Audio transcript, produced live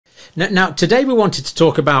Now, today we wanted to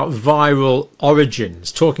talk about viral origins,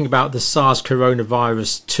 talking about the SARS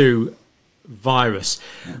coronavirus 2 virus.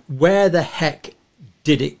 Where the heck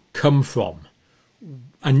did it come from?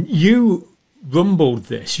 And you rumbled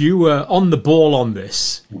this. You were on the ball on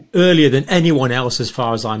this earlier than anyone else, as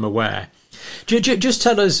far as I'm aware. Just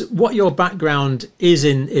tell us what your background is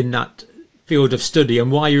in that field of study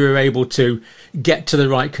and why you were able to get to the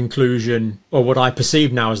right conclusion, or what I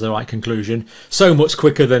perceive now as the right conclusion, so much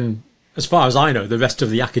quicker than, as far as I know, the rest of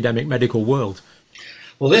the academic medical world.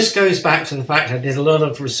 Well, this goes back to the fact I did a lot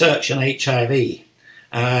of research on HIV,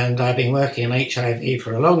 and I've been working on HIV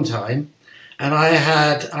for a long time, and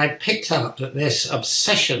I picked up that this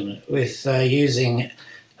obsession with using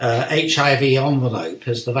HIV envelope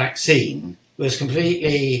as the vaccine was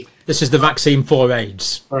completely... This is the vaccine for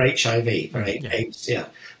AIDS. For HIV, for AIDS, yeah.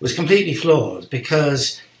 Was completely flawed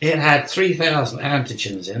because it had 3,000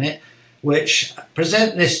 antigens in it, which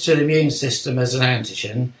present this to the immune system as an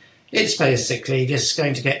antigen. It's basically just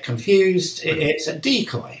going to get confused. It's a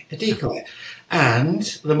decoy, And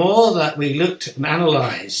the more that we looked and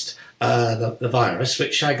analysed the virus,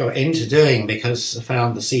 which I got into doing because I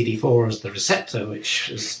found the CD4 as the receptor, which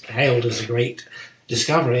was hailed as a great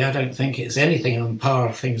discovery. I don't think it's anything on par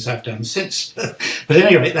with things I've done since. But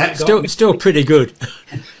anyway, that got still pretty good.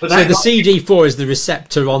 So the CD4 is the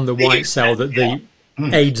receptor on the white cell that the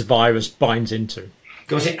AIDS virus binds into.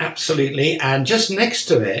 Got it, absolutely. And just next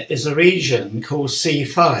to it is a region called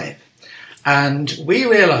C5. And we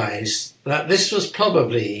realised that this was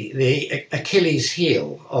probably the Achilles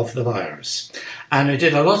heel of the virus. And we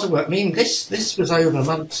did a lot of work. I mean, this was over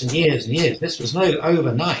months and years and years. This was no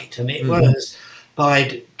overnight. And it was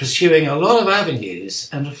by pursuing a lot of avenues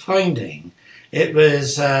and finding it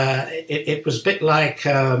was a bit like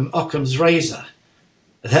Occam's razor,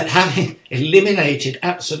 that having eliminated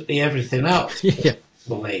absolutely everything else,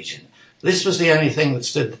 agent, this was the only thing that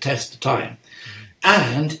stood the test of time.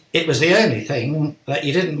 And it was the only thing that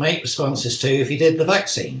you didn't make responses to if you did the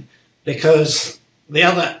vaccine, because the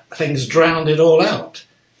other things drowned it all out.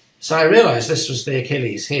 So I realised this was the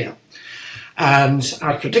Achilles heel. And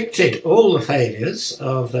I predicted all the failures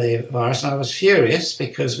of the virus, and I was furious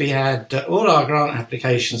because we had all our grant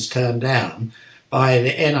applications turned down by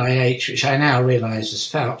the NIH, which I now realise was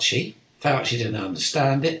Fauci. Fauci didn't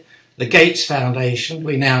understand it. The Gates Foundation,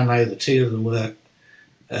 we now know the two of them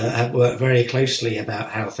have worked very closely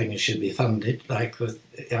about how things should be funded.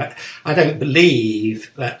 I don't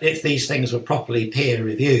believe that if these things were properly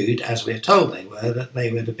peer-reviewed, as we're told they were, that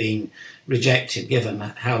they would have been rejected, given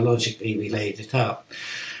how logically we laid it up.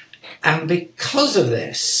 And because of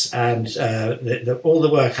this, and all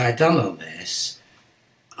the work I'd done on this,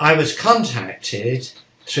 I was contacted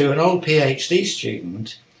through an old PhD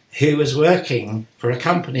student who was working for a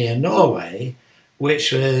company in Norway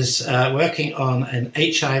which was working on an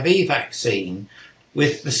HIV vaccine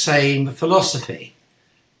with the same philosophy.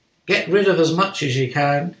 Get rid of as much as you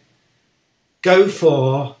can. Go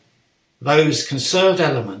for those conserved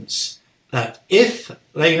elements that if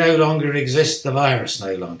they no longer exist, the virus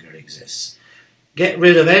no longer exists. Get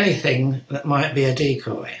rid of anything that might be a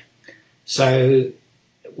decoy. So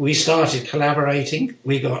we started collaborating.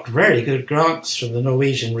 We got very good grants from the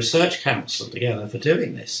Norwegian Research Council together for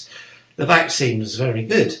doing this. The vaccine was very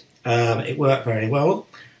good. It worked very well,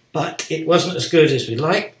 but it wasn't as good as we'd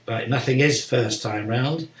like. Like nothing is first time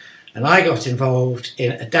round. And I got involved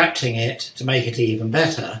in adapting it to make it even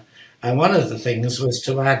better. And one of the things was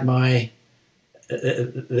to add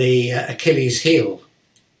the Achilles heel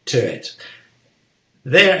to it.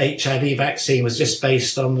 Their HIV vaccine was just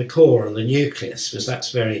based on the core or the nucleus, because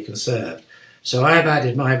that's very conserved. So I've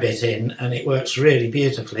added my bit in, and it works really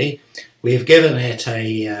beautifully. We've given it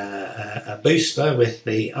a booster with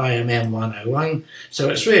the IMM 101, so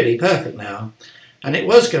it's really perfect now. And it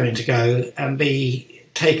was going to go and be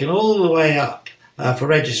taken all the way up for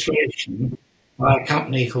registration by a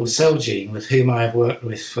company called Celgene, with whom I've worked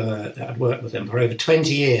with them for over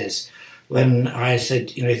 20 years. When I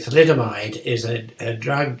said, you know, thalidomide is a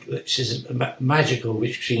drug which is magical,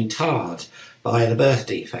 which has been tarred by the birth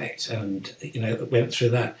defect, and, you know, went through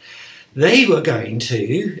that. They were going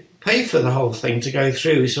to pay for the whole thing to go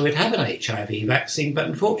through, so we'd have an HIV vaccine, but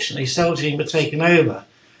unfortunately Celgene were taken over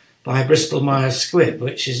by Bristol Myers Squibb,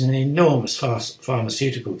 which is an enormous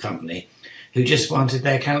pharmaceutical company who just wanted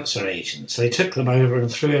their cancer agents. They took them over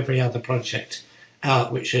and threw every other project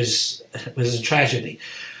out, which was a tragedy.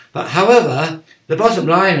 But however, the bottom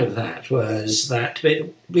line of that was that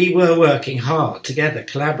we were working hard together,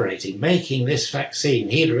 collaborating, making this vaccine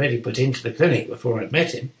he'd already put into the clinic before I'd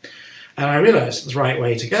met him. And I realised it was the right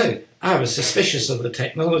way to go. I was suspicious of the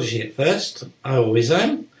technology at first. I always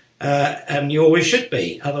am. and you always should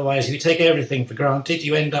be. Otherwise, if you take everything for granted,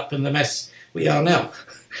 you end up in the mess we are now.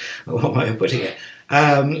 One way of putting it.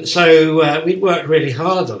 So we'd worked really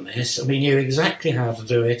hard on this, and we knew exactly how to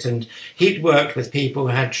do it. And he'd worked with people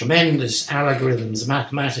who had tremendous algorithms,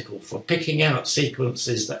 mathematical, for picking out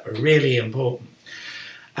sequences that were really important.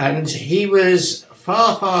 And he was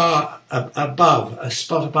far above, a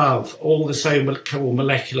spot above, all the so-called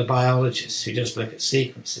molecular biologists who just look at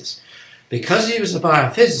sequences. Because he was a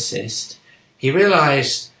biophysicist, he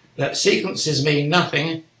realised that sequences mean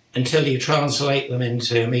nothing until you translate them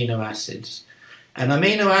into amino acids. And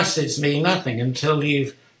amino acids mean nothing until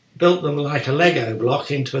you've built them like a Lego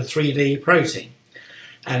block into a 3D protein.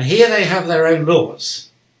 And here they have their own laws.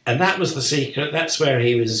 And that was the secret. That's where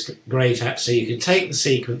he was great at. So you could take the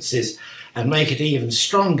sequences and make it even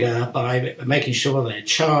stronger by making sure their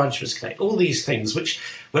charge was correct. All these things, which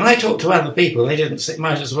when I talked to other people, they didn't,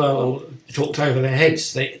 might as well talked over their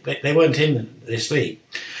heads. They weren't in this league.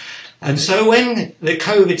 And so when the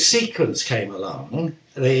COVID sequence came along,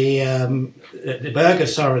 the Berger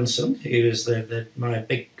Sorensen, who was my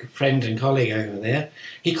big friend and colleague over there,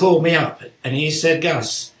 he called me up and he said,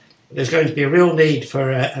 Gus, there's going to be a real need for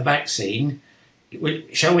a vaccine.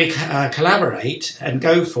 Shall we collaborate and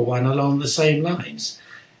go for one along the same lines?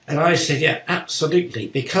 And I said, yeah, absolutely,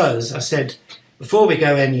 because I said, before we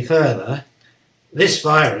go any further, this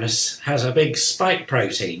virus has a big spike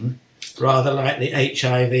protein, rather like the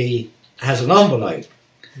HIV has an envelope.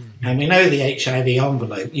 And we know the HIV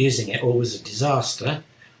envelope, using it, always a disaster.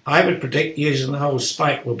 I would predict using the whole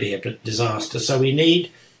spike will be a disaster, so we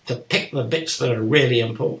need to pick the bits that are really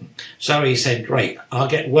important. So he said, great, I'll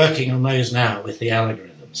get working on those now with the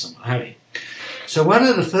algorithms and what have you. So one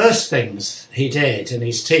of the first things he did and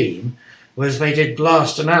his team was they did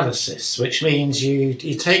blast analysis, which means you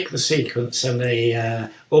take the sequence and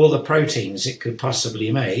all the proteins it could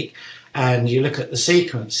possibly make, and you look at the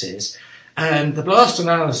sequences. And the blast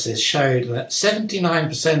analysis showed that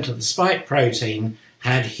 79% of the spike protein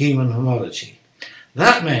had human homology.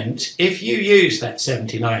 That meant if you use that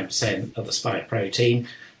 79% of the spike protein,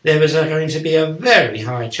 there was going to be a very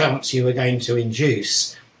high chance you were going to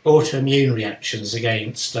induce autoimmune reactions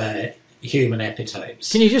against human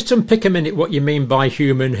epitopes. Can you just unpick a minute what you mean by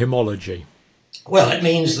human homology? Well, it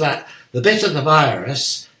means that the bit of the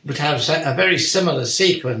virus would have a very similar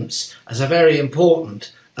sequence as a very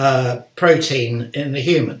important protein in the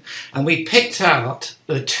human. And we picked out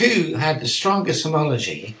the two had the strongest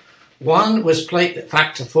homology. One was platelet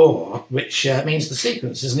factor 4, which means the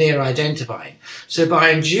sequence is near identifying. So by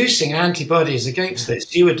inducing antibodies against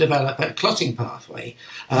this, you would develop a clotting pathway.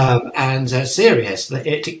 And serious,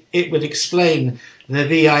 it would explain the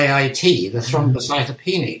VIIT, the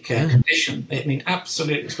thrombocytopenic condition. It mean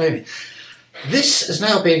absolutely explaining. This has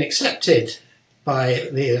now been accepted by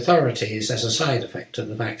the authorities as a side effect of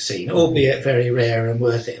the vaccine, albeit very rare and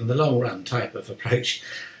worth it in the long run type of approach.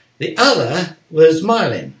 The other was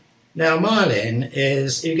myelin. Now, myelin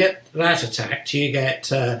is, you get that attacked, you get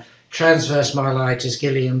transverse myelitis,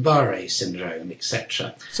 Guillain-Barré syndrome,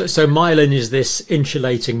 etc. So myelin is this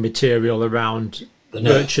insulating material around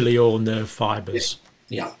virtually all nerve fibres.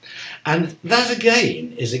 Yeah, and that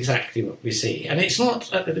again is exactly what we see. And it's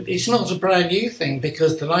not a brand new thing,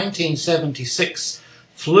 because the 1976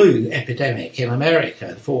 flu epidemic in America,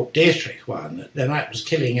 the Fort Detrick one, then that was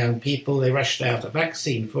killing young people. They rushed out a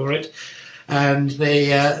vaccine for it. And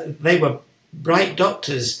they were bright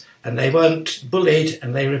doctors, and they weren't bullied,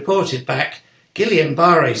 and they reported back,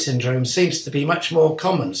 Guillain-Barré syndrome seems to be much more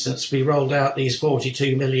common since we rolled out these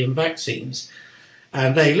 42 million vaccines.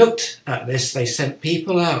 And they looked at this, they sent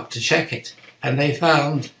people out to check it, and they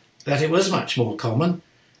found that it was much more common.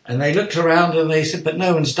 And they looked around and they said, but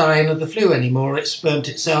no one's dying of the flu anymore, it's burnt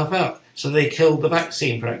itself out. So they killed the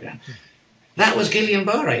vaccine program. That was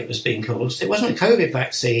Guillain-Barré, it was being called. It wasn't a COVID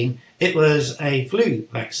vaccine, it was a flu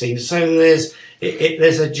vaccine. So there's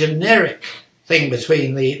a generic thing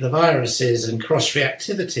between the viruses and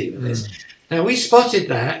cross-reactivity with this. Now, we spotted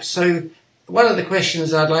that, so one of the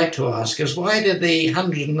questions I'd like to ask is, why did the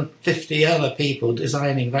 150 other people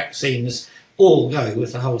designing vaccines all go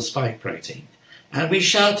with the whole spike protein? And we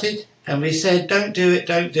shouted and we said, don't do it,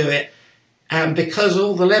 don't do it. And because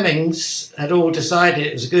all the lemmings had all decided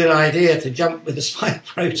it was a good idea to jump with the spike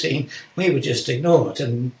protein, we were just ignored,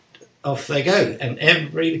 and off they go. And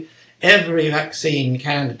every vaccine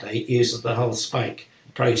candidate uses the whole spike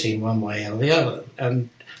protein one way or the other. And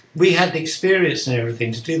we had the experience and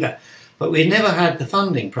everything to do that. But we never had the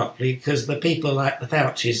funding properly, because the people like the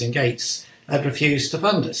Faucis and Gates had refused to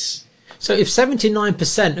fund us. So if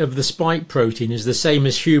 79% of the spike protein is the same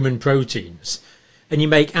as human proteins, and you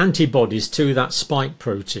make antibodies to that spike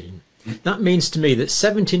protein, that means to me that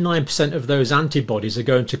 79% of those antibodies are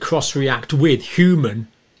going to cross-react with human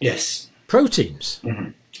proteins.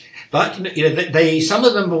 But you know, some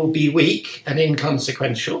of them will be weak and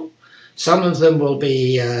inconsequential. Some of them will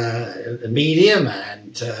be medium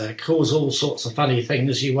and cause all sorts of funny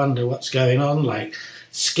things. You wonder what's going on, like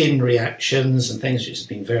skin reactions and things which have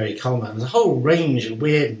been very common. The whole range of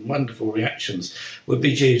weird and wonderful reactions would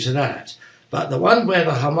be due to that. But the one where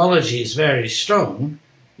the homology is very strong,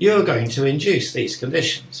 you're going to induce these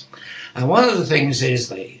conditions. And one of the things is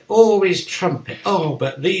they always trumpet, oh,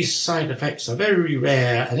 but these side effects are very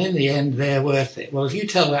rare, and in the end they're worth it. Well, if you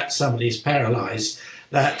tell that somebody's paralysed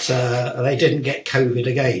that they didn't get COVID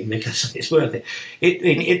again because it's worth it,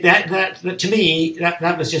 to me,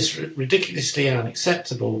 that was just ridiculously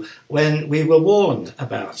unacceptable when we were warned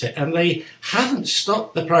about it. And they haven't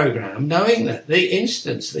stopped the programme knowing that the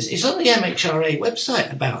instance, it's on the MHRA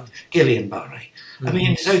website about Guillain-Barré. I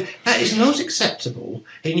mean, so that is not acceptable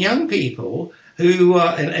in young people who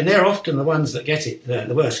are, and they're often the ones that get it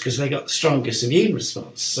the worst because they got the strongest immune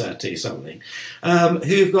response to something,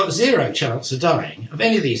 who've got zero chance of dying of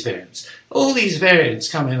any of these variants. All these variants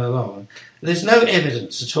coming along, there's no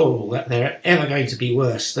evidence at all that they're ever going to be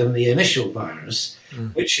worse than the initial virus,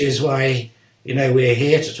 which is why, you know, we're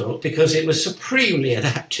here to talk, because it was supremely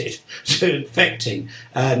adapted to infecting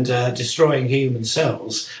and destroying human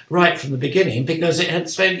cells right from the beginning, because it had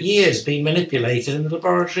spent years being manipulated in the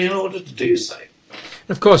laboratory in order to do so.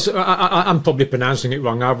 Of course, I'm probably pronouncing it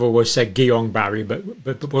wrong. I've always said Guillain-Barré,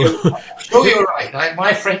 but Sure, you're right.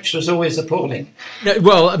 My French was always appalling.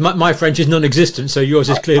 Well, my French is non-existent, so yours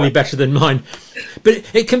is clearly better than mine. But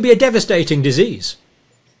it can be a devastating disease.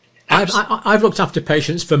 I've looked after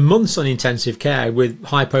patients for months on intensive care with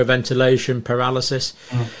hypoventilation, paralysis,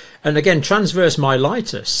 and again, transverse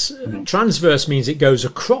myelitis. Transverse means it goes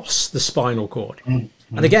across the spinal cord. And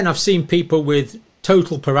again, I've seen people with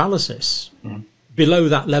total paralysis below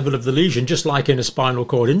that level of the lesion, just like in a spinal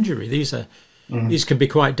cord injury. These can be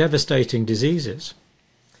quite devastating diseases.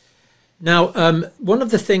 Now, one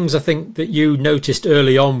of the things I think that you noticed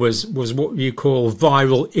early on was what you call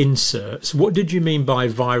viral inserts. What did you mean by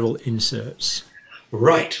viral inserts?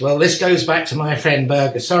 Right. Well, this goes back to my friend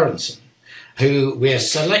Birger Sørensen, who we're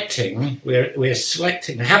selecting,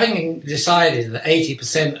 having decided that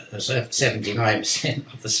 80% or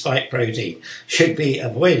 79% of the spike protein should be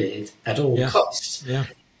avoided at all costs,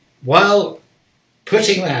 while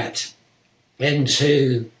putting that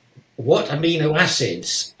into what amino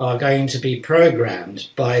acids are going to be programmed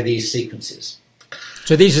by these sequences.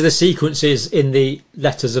 So these are the sequences in the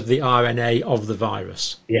letters of the RNA of the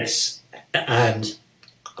virus? Yes. And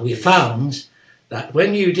we found that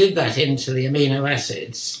when you did that into the amino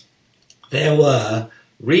acids, there were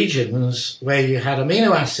regions where you had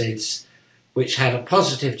amino acids which had a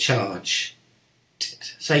positive charge,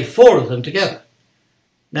 say 4 of them together.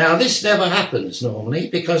 Now, this never happens normally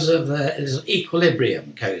because of the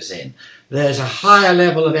equilibrium goes in. There's a higher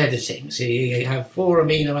level of editing. So you have 4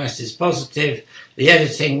 amino acids positive. The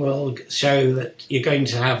editing will show that you're going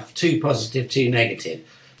to have 2 positive, 2 negative.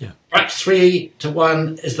 Yeah. Perhaps 3 to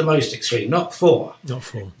 1 is the most extreme, not 4. Not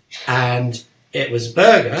 4. And it was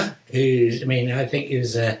Berger, I think he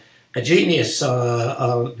was a genius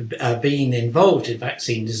being involved in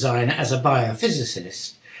vaccine design as a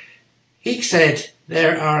biophysicist. He said,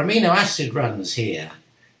 there are amino acid runs here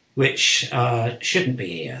which shouldn't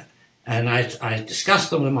be here. And I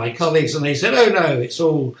discussed them with my colleagues and they said, oh no, it's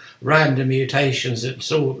all random mutations, it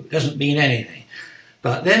doesn't mean anything.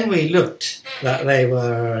 But then we looked that they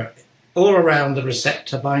were all around the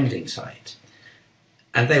receptor binding site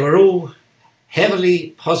and they were all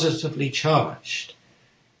heavily positively charged.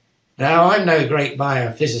 Now, I'm no great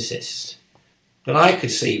biophysicist, but I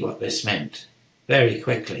could see what this meant very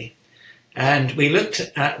quickly. And we looked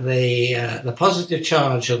at the positive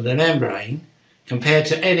charge of the membrane compared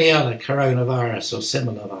to any other coronavirus or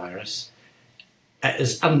similar virus. It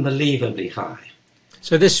is unbelievably high.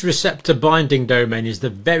 So this receptor binding domain is the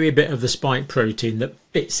very bit of the spike protein that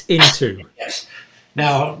fits into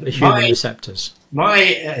now the human receptors. My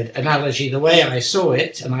analogy, the way I saw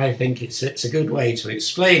it, and I think it's a good way to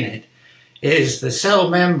explain it, is the cell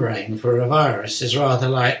membrane for a virus is rather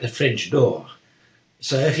like the fridge door.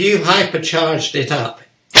 So if you hypercharged it up,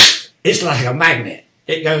 it's like a magnet.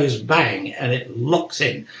 It goes bang and it locks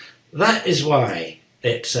in. That is why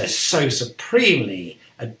it's so supremely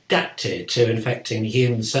adapted to infecting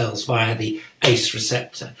human cells via the ACE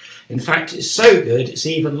receptor. In fact, it's so good, it's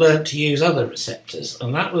even learned to use other receptors.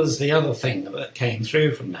 And that was the other thing that came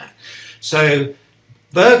through from that. So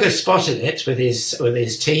Berger spotted it with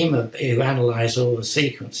his team who analysed all the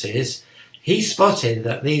sequences. He spotted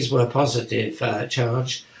that these were positive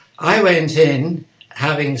charge. I went in,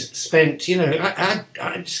 having spent,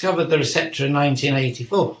 I discovered the receptor in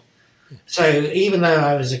 1984. So even though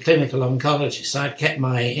I was a clinical oncologist, I'd kept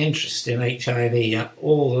my interest in HIV up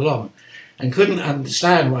all along, and couldn't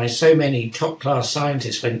understand why so many top-class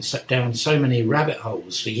scientists went down so many rabbit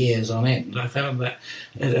holes for years on end. I found that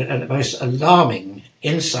a most alarming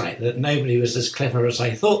insight that nobody was as clever as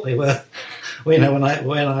I thought they were when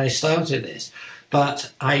I started this.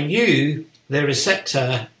 But I knew the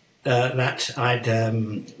receptor that I'd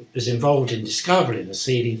was involved in discovering, the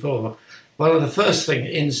CD4. One of the first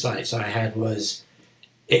insights I had was,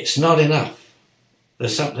 it's not enough.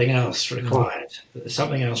 There's something else required. There's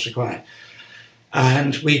something else required.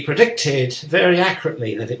 And we predicted very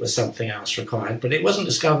accurately that it was something else required, but it wasn't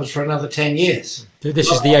discovered for another 10 years.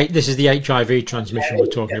 This is the HIV transmission we're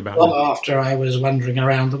talking about. Long after I was wandering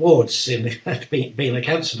around the wards, being a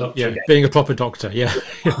cancer doctor. Yeah, being a proper doctor, yeah.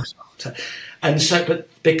 And so, but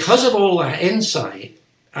because of all that insight,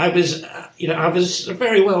 I was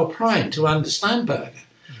very well primed to understand Berger.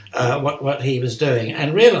 What he was doing,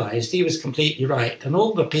 and realised he was completely right. And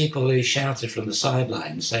all the people who shouted from the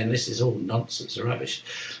sidelines saying this is all nonsense or rubbish,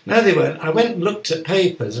 no, they weren't. I went and looked at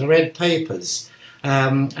papers and read papers,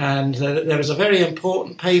 and there was a very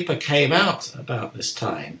important paper came out about this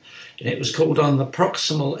time, and it was called On the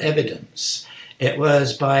Proximal Evidence. It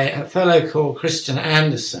was by a fellow called Christian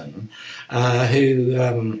Andersen,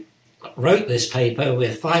 who wrote this paper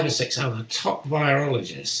with 5 or 6 other top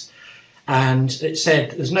virologists. And it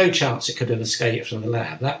said there's no chance it could have escaped from the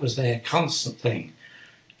lab. That was their constant thing.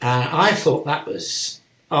 I thought that was,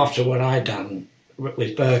 after what I'd done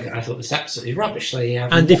with Berger, I thought it was absolutely rubbish.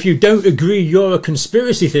 And if you don't agree, you're a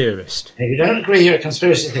conspiracy theorist. If you don't agree, you're a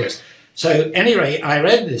conspiracy theorist. So at any rate, I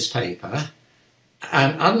read this paper,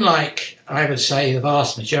 and unlike, I would say, the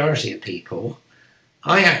vast majority of people,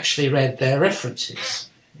 I actually read their references.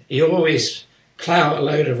 You always plough a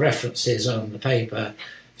load of references on the paper,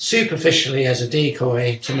 superficially as a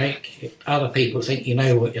decoy to make other people think you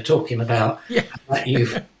know what you're talking about, that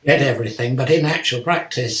you've read everything. But in actual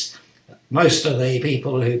practice, most of the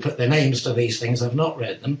people who put their names to these things have not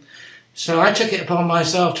read them. So I took it upon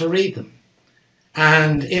myself to read them.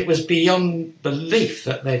 And it was beyond belief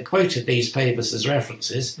that they'd quoted these papers as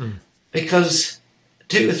references, because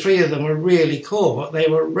 2 or 3 of them were really core. They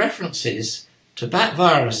were references to bat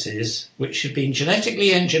viruses which had been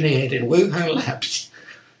genetically engineered in Wuhan labs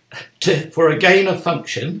for a gain of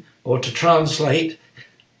function, or to translate,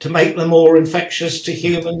 to make them more infectious to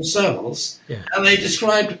human cells. Yeah. And they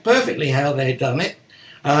described perfectly how they'd done it.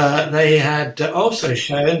 They had also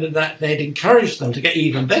shown that they'd encouraged them to get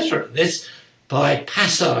even better at this by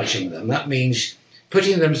passaging them. That means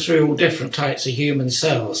putting them through all different types of human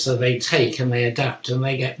cells so they take and they adapt and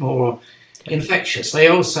they get more infectious. They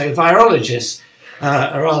also, virologists,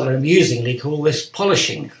 rather amusingly call this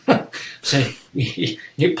polishing. So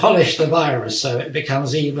you polish the virus so it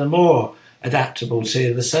becomes even more adaptable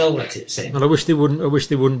to the cell that it's in. And I wish they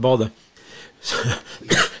wouldn't bother.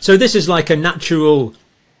 So this is like a natural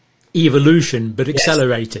evolution, but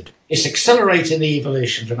accelerated. Yes. It's accelerating the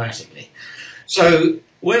evolution dramatically. So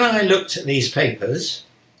when I looked at these papers,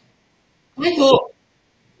 I thought,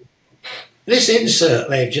 this insert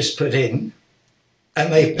they've just put in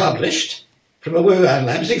and they've published from a Wuhan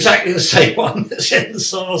lab is exactly the same one that's in the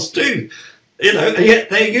SARS-2. And yet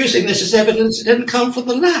they're using this as evidence it didn't come from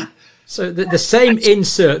the lab. So the same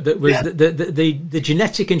insert that was the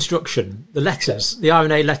genetic instruction, the letters, the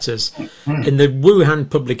RNA letters in the Wuhan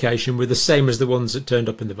publication were the same as the ones that turned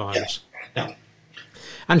up in the virus. Yeah.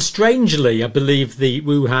 And strangely, I believe the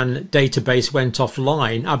Wuhan database went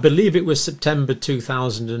offline. I believe it was September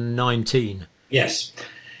 2019. Yes,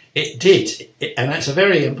 it did. And that's a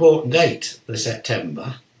very important date, the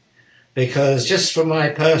September, because just from my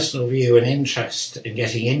personal view and interest in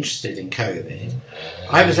getting interested in COVID,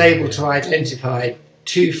 I was able to identify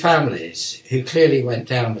 2 families who clearly went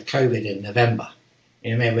down with COVID in November.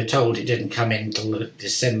 We're told it didn't come in until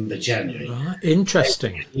December, January. Right.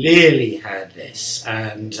 Interesting. They clearly had this,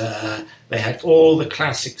 and they had all the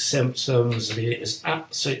classic symptoms. I mean, it was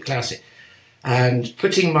absolute classic. And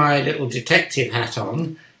putting my little detective hat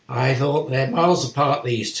on, I thought they're miles apart,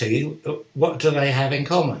 these 2. What do they have in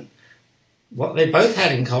common? What they both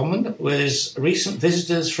had in common was recent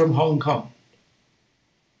visitors from Hong Kong.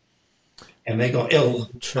 and they got ill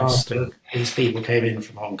after Interesting. these people came in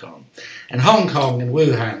from Hong Kong. And Hong Kong and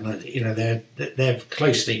Wuhan, you know, they're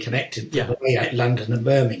closely connected to the way like London and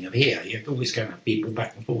Birmingham here. You're always going to have people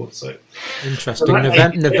back and forth. So Interesting. So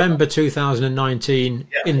November 2019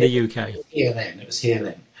 in the UK. It was here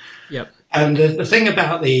then. Yep. And the thing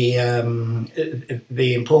about the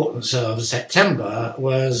importance of September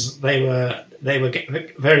was they were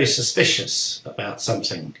very suspicious about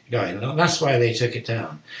something going on. That's why they took it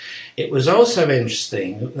down. It was also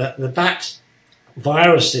interesting that the bat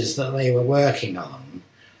viruses that they were working on,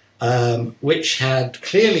 which had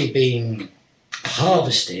clearly been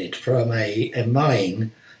harvested from a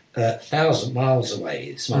mine 1,000 miles away.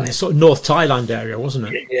 It's sort of North Thailand area, wasn't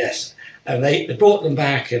it? Yes. And they brought them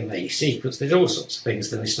back and they sequenced, did all sorts of things,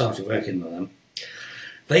 then they started working on them.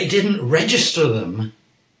 They didn't register them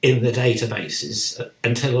in the databases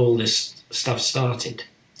until all this stuff started.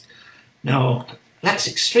 Now, that's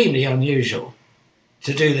extremely unusual,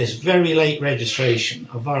 to do this very late registration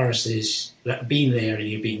of viruses that have been there and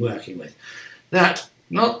you've been working with. That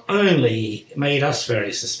not only made us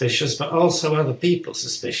very suspicious, but also other people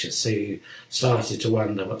suspicious who started to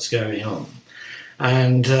wonder what's going on.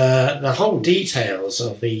 And the whole details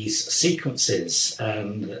of these sequences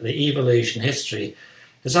and the evolution history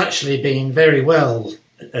has actually been very well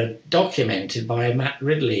documented by Matt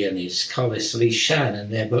Ridley and his colleague Lee Shan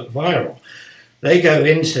in their book Viral. They go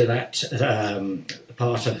into that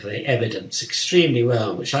part of the evidence extremely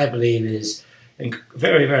well, which I believe is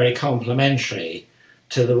very, very complementary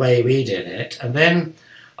to the way we did it. And then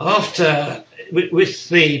after, with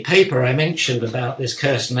the paper I mentioned about this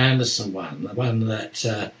Kirsten Anderson one, the one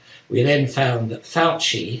that we then found that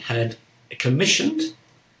Fauci had commissioned.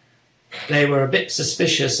 They were a bit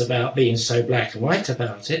suspicious about being so black and white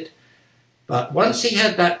about it. But once he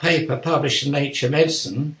had that paper published in Nature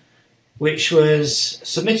Medicine, which was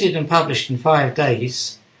submitted and published in 5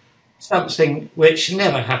 days, something which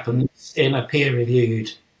never happens in a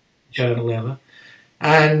peer-reviewed journal ever.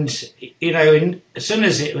 And, you know, as soon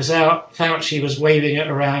as it was out, Fauci was waving it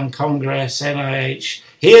around Congress, NIH,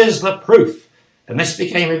 here's the proof. And this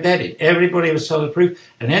became embedded. Everybody was told the proof,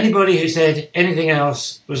 and anybody who said anything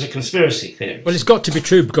else was a conspiracy theorist. Well, it's got to be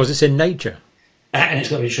true because it's in Nature. And it's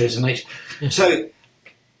got to be true, it's in Nature. Yeah. So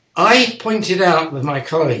I pointed out with my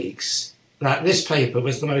colleagues that this paper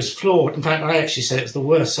was the most flawed. In fact, I actually said it was the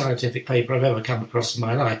worst scientific paper I've ever come across in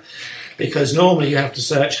my life, because normally you have to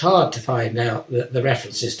search hard to find out that the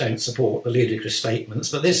references don't support the ludicrous statements.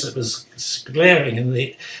 But this was glaring in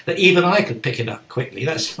that even I could pick it up quickly.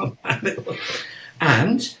 That's not bad little.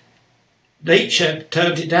 And Nature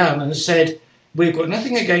turned it down and said, we've got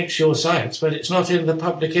nothing against your science, but it's not in the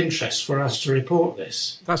public interest for us to report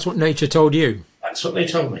this. That's what Nature told you? That's what they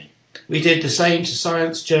told me. We did the same to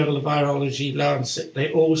Science, Journal of Virology, Lancet.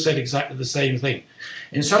 They all said exactly the same thing.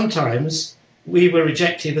 And sometimes we were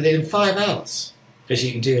rejected within 5 hours, because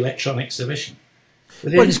you can do electronic submission.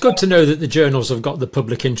 Well, it's good to know that the journals have got the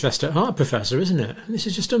public interest at heart, Professor, isn't it? This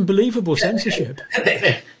is just unbelievable censorship.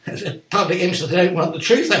 The public interest, they don't want the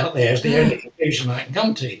truth out there, is the only conclusion I can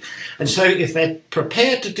come to. And so if they're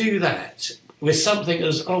prepared to do that with something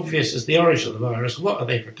as obvious as the origin of the virus, what are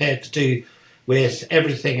they prepared to do with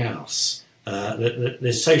everything else?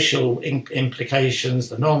 The social implications,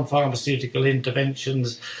 the non-pharmaceutical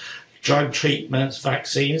interventions, drug treatments,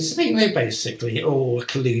 vaccines. I think they basically all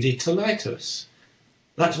colluded to lie to us.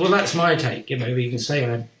 That's my take. You know, you can say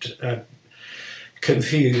I'm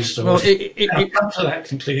confused, or I've come to that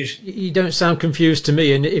conclusion. You don't sound confused to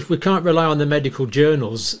me. And if we can't rely on the medical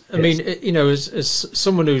journals, I mean, you know, as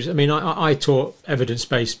someone who's, I mean, I taught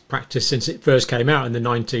evidence-based practice since it first came out in the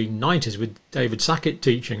 1990s with David Sackett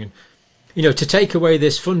teaching, and you know, to take away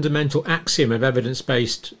this fundamental axiom of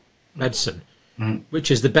evidence-based medicine,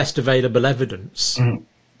 which is the best available evidence,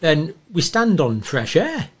 then we stand on fresh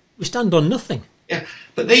air. We stand on nothing. Yeah,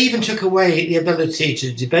 but they even took away the ability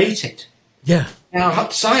to debate it. Yeah. Now,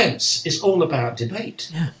 science is all about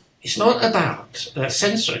debate. Yeah. It's not about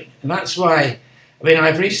censoring. And that's why, I mean,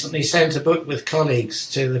 I've recently sent a book with colleagues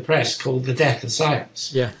to the press called The Death of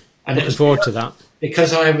Science. Yeah, and looking forward to that.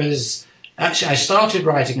 Because I started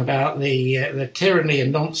writing about the tyranny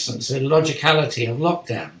and nonsense, the logicality of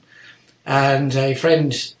lockdown. And a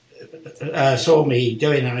friend saw me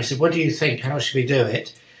doing that. I said, what do you think? How should we do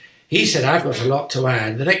it? He said, I've got a lot to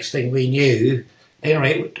add. The next thing we knew,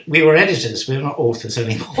 anyway, we were editors, we were not authors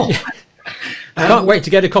anymore. Yeah. I can't wait to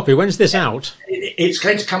get a copy. When's this out? It's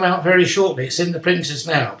going to come out very shortly. It's in the printers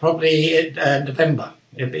now, probably in November.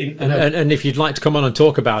 And if you'd like to come on and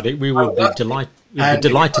talk about it, we would be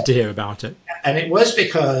delighted to hear about it. And it was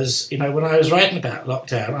because, when I was writing about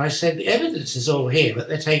lockdown, I said the evidence is all here, but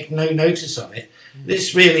they take no notice of it.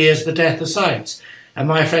 This really is the death of science. And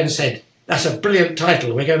my friend said, that's a brilliant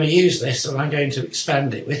title. We're going to use this, and I'm going to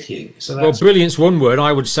expand it with you. So well, brilliant's one word.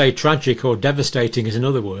 I would say tragic or devastating is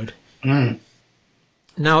another word. Mm.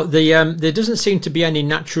 Now, there doesn't seem to be any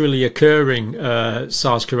naturally occurring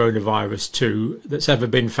SARS coronavirus 2 that's ever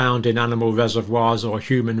been found in animal reservoirs or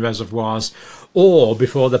human reservoirs, or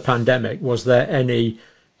before the pandemic, was there any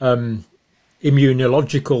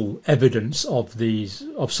immunological evidence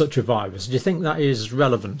of such a virus? Do you think that is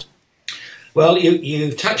relevant? Well,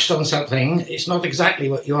 you touched on something. It's not exactly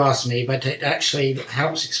what you asked me, but it actually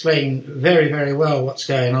helps explain very, very well what's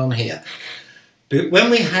going on here. But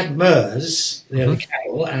when we had MERS, the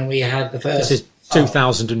camel, and we had the first... This is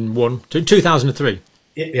 2001, 2003.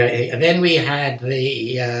 Yeah, and then we had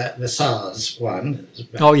the SARS one.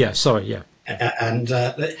 Oh, yeah, sorry, yeah. And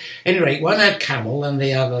at any rate, one had camel and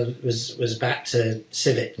the other was back to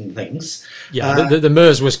civet and things. Yeah, the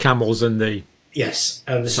MERS was camels and the... Yes,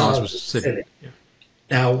 and the SARS was civet. Yeah.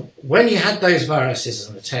 Now, when you had those viruses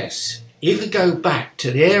in the tests, you could go back to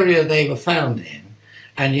the area they were found in,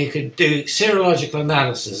 and you could do serological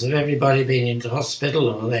analysis of everybody being into hospital,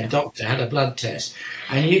 or their doctor had a blood test,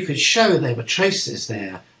 and you could show there were traces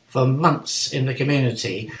there for months in the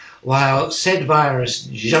community, while said virus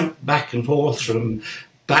jumped back and forth from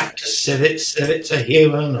back to civet to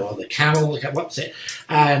human, or the camel, what's it?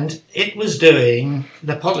 And it was doing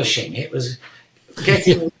the polishing. It was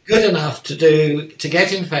getting good enough to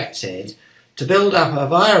get infected, to build up a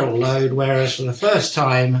viral load, whereas for the first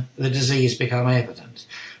time the disease became evident.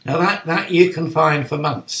 Now that you can find for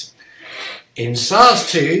months. In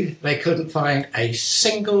SARS-2, they couldn't find a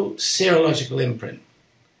single serological imprint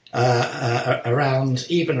around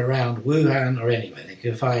Wuhan or anywhere. They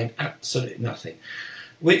could find absolutely nothing,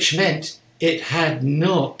 which meant it had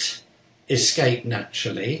not escaped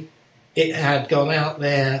naturally. It had gone out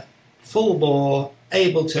there full bore,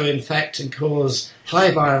 able to infect and cause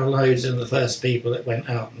high viral loads in the first people that went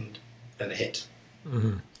out and hit.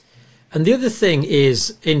 Mm-hmm. And the other thing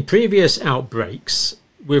is, in previous outbreaks,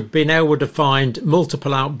 we've been able to find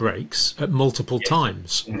multiple outbreaks at multiple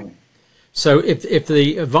times. Mm-hmm. So if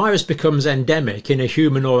the virus becomes endemic in a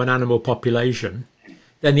human or an animal population,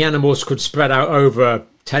 then the animals could spread out over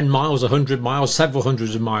 10 miles, 100 miles, several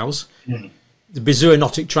hundreds of miles. Mm-hmm. There'd be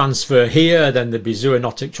zoonotic transfer here, then there'd be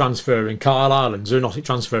zoonotic transfer in Carlisle, and zoonotic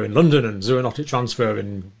transfer in London, and zoonotic transfer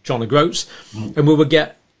in John O'Groats, and we would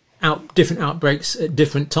get different outbreaks at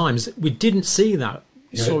different times. We didn't see that.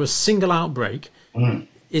 We saw a single outbreak. Mm.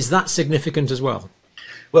 Is that significant as well?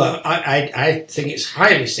 Well, I think it's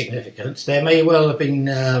highly significant. There may well have been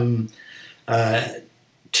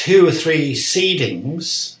 2 or 3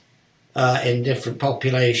 seedings in different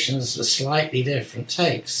populations with slightly different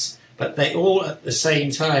takes. But they all at the same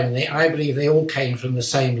time, I believe they all came from the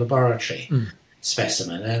same laboratory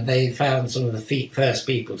specimen, and they found some of the first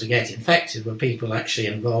people to get infected were people actually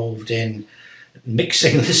involved in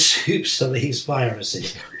mixing the soups of these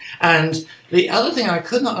viruses. And the other thing I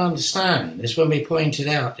could not understand is when we pointed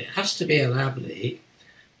out it has to be a lab leak,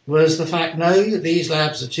 was the fact, no, these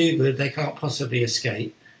labs are too good, they can't possibly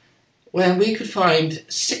escape, when we could find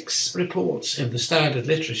 6 reports in the standard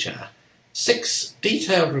literature, 6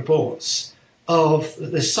 detailed reports of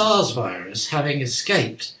the SARS virus having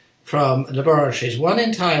escaped from laboratories, 1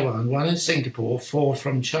 in Taiwan, 1 in Singapore, 4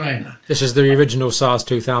 from China. This is the original SARS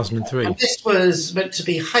 2003. And this was meant to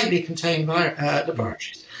be highly contained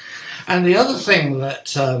laboratories. And the other thing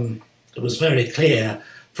that was very clear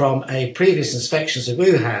from a previous inspections of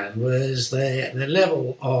Wuhan was the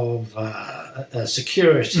level of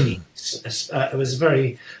security was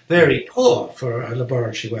very, very poor for a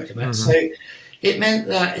laboratory work in that. So it meant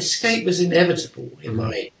that escape was inevitable in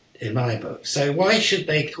my book. So why should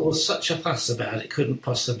they cause such a fuss about it couldn't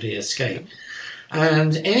possibly escape?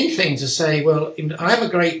 And anything to say, well, I'm a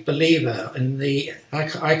great believer in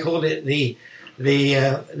I call it the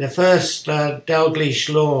first Dalgleish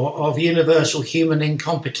law of universal human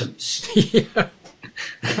incompetence. Yeah.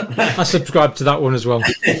 I subscribe to that one as well.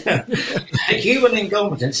 Human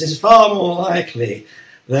incompetence is far more likely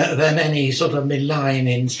than any sort of malign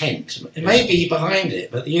intent. It may be behind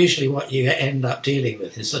it, but usually what you end up dealing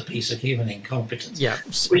with is a piece of human incompetence. Yeah,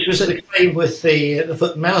 which was the claim with the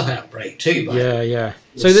foot and mouth outbreak too. Yeah.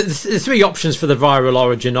 So the 3 options for the viral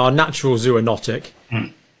origin are natural zoonotic,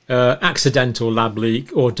 accidental lab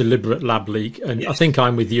leak, or deliberate lab leak. And I think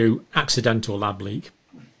I'm with you, accidental lab leak.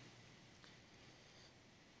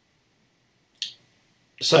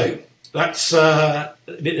 So that's where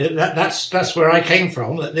I came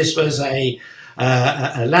from. That this was a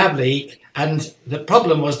lab leak And the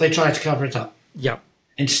problem was they tried to cover it up. Yeah.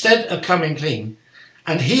 Instead of coming clean.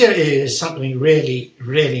 And here is something really,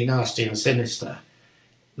 really nasty and sinister.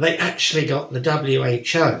 They actually got the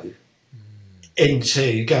WHO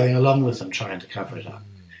into going along with them trying to cover it up.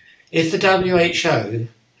 If the WHO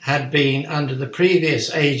had been under the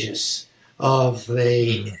previous aegis of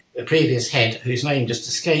the previous head, whose name just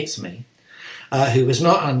escapes me, who was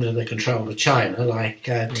not under the control of China like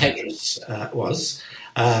Tedros was,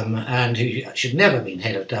 and who should never have been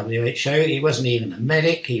head of WHO. He wasn't even a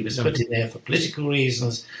medic. He was put in there for political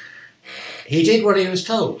reasons. He did what he was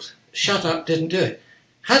told. Shut up, didn't do it.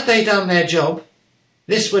 Had they done their job,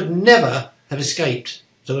 this would never have escaped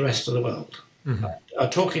to the rest of the world.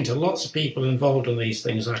 Talking to lots of people involved in these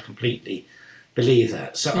things, I completely believe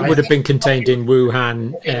that. So it would have been contained in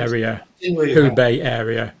Wuhan area, Hubei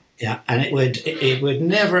area. Yeah, and it would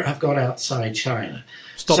never have got outside China.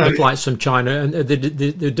 Stop the flights from China, and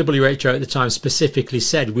the WHO at the time specifically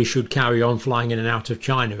said we should carry on flying in and out of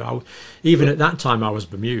China. Even at that time, I was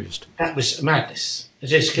bemused. That was madness.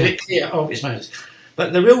 It is clear, obvious madness.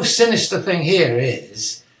 But the real sinister thing here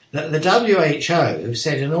is that the WHO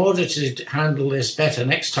said in order to handle this better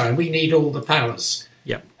next time, we need all the powers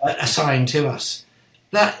assigned to us.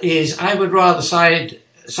 That is, I would rather sign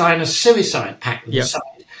a suicide pact than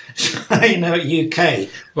sign UK.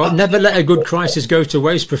 Well, never let a good crisis go to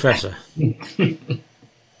waste, Professor.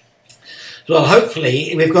 Well,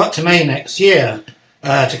 hopefully we've got to May next year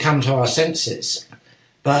to come to our senses.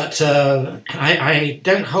 But I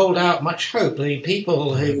don't hold out much hope. The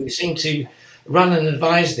people who seem to run and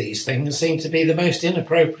advise these things seem to be the most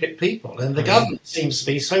inappropriate people. And the government seems to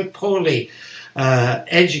be so poorly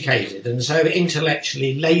educated and so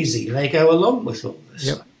intellectually lazy, they go along with all this.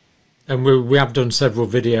 Yep. And we have done several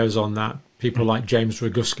videos on that. People like James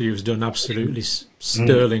Roguski, who's done absolutely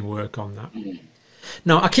sterling work on that.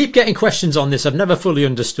 Now, I keep getting questions on this. I've never fully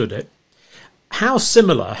understood it. How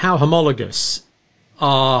similar, how homologous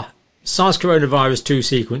are SARS coronavirus 2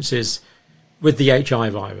 sequences with the HI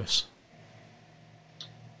virus?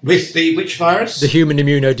 With the which virus? The human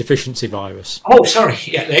immunodeficiency virus. Oh, sorry.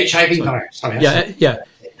 Yeah, the HIV virus. Sorry,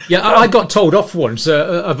 Yeah, I got told off once.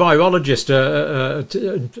 A virologist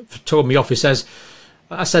told me off. He says,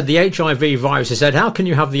 I said, the HIV virus. He said, how can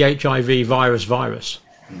you have the HIV virus?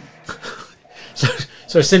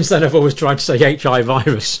 So since then, I've always tried to say HI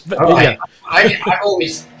virus. But, I've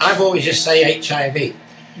always just say HIV.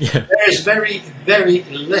 Yeah. There is very, very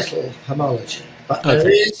little homology, but there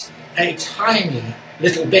is a tiny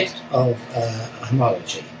little bit of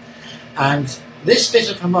homology. And this bit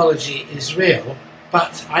of homology is real,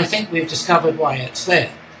 but I think we've discovered why it's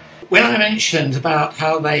there. When I mentioned about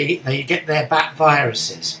how they get their bat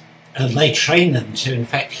viruses and they train them to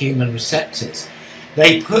infect human receptors,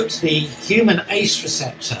 they put the human ACE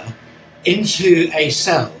receptor into a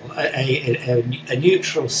cell, a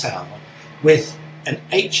neutral cell, with an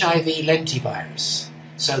HIV lentivirus.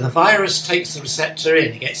 So the virus takes the receptor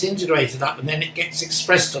in, it gets integrated up, and then it gets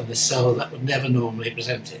expressed on this cell that would never normally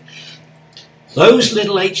present it. Those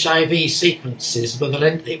little HIV sequences,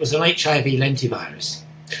 it was an HIV lentivirus.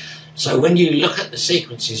 So when you look at the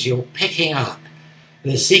sequences, you're picking up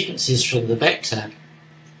the sequences from the vector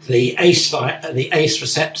the ACE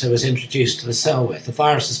receptor was introduced to the cell with. The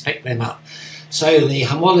virus has picked them up. So the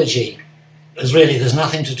homology is really, there's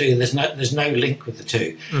nothing to do, there's no link with the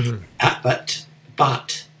two.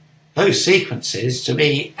 But those sequences, to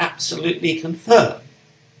me, absolutely confirm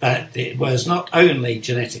that it was not only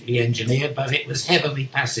genetically engineered, but it was heavily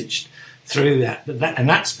passaged through that. And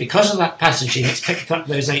that's because of that passaging, it's picked up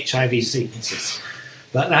those HIV sequences.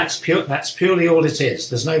 But that's purely all it is.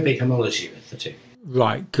 There's no big homology with the two.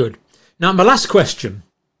 Right, good. Now, my last question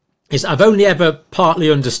is, I've only ever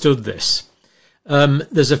partly understood this.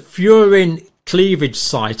 There's a furin cleavage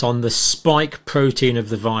site on the spike protein of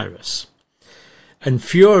the virus. And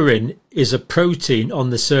furin is a protein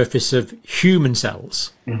on the surface of human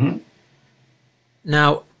cells.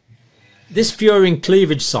 Now, this furin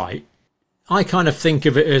cleavage site, I kind of think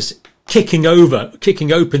of it as kicking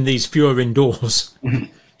open these furin doors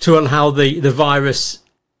to allow the virus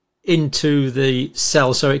into the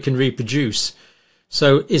cell so it can reproduce.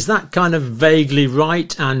 So is that kind of vaguely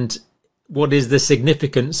right? And what is the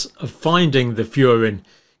significance of finding the furin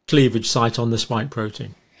cleavage site on the spike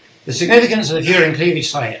protein? The significance of the furin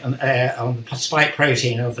cleavage site on the spike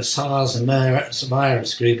protein of the SARS and MERS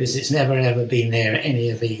virus group is it's never ever been near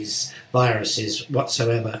any of these viruses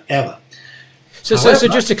whatsoever, ever. So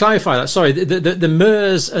just to clarify that, sorry, the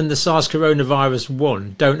MERS and the SARS coronavirus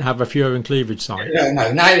 1 don't have a furin cleavage site?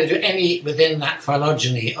 No, neither do any within that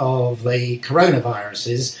phylogeny of the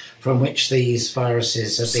coronaviruses from which these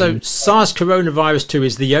viruses have been... So SARS coronavirus 2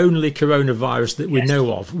 is the only coronavirus that we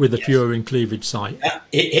know of with a furin cleavage site?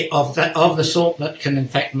 Of the sort that can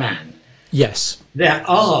infect man. Yes. There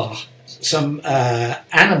are some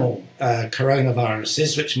animal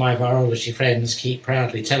coronaviruses, which my virology friends keep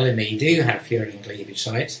proudly telling me do have furin cleavage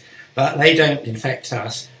sites, but they don't infect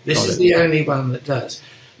us. This is the only one that does.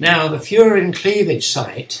 Now, the furin cleavage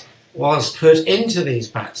site was put into these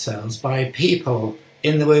bat cells by people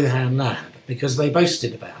in the Wuhan lab because they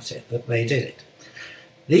boasted about it, that they did it.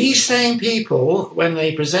 These same people, when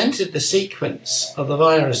they presented the sequence of the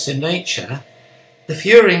virus in Nature, the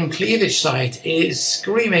furin cleavage site is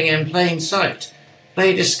screaming in plain sight.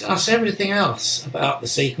 They discuss everything else about the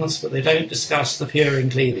sequence, but they don't discuss the furin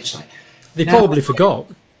cleavage site. They probably forgot.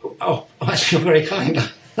 Oh, you're very kind.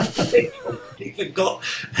 They probably forgot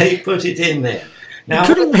they put it in there. Now, you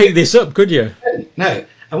couldn't make this up, could you? No.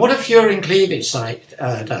 And what a furin cleavage site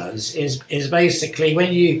does is basically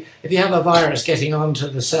if you have a virus getting onto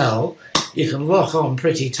the cell, you can lock on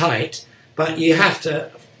pretty tight, but you have to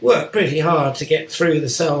work pretty hard to get through the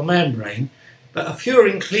cell membrane. But a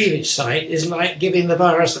furin cleavage site is like giving the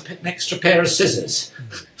virus an extra pair of scissors,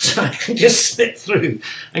 so it can just slip through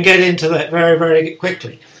and get into that very, very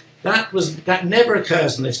quickly. That never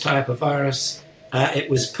occurs in this type of virus. It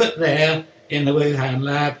was put there in the Wuhan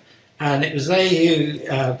lab, and it was they who.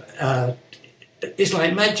 It's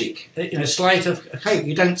like magic, sleight of a coat.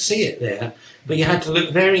 You don't see it there, but you had to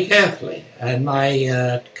look very carefully. And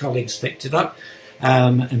my colleagues picked it up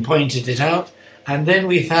and pointed it out, and then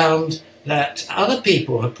we found that other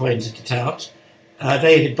people had pointed it out.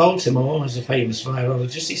 David Baltimore was a famous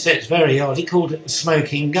virologist. He said it's very odd. He called it the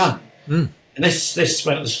smoking gun. Mm. And this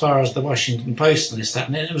went as far as the Washington Post and this, that,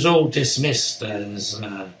 and it was all dismissed as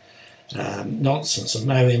nonsense of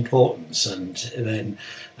no importance. And then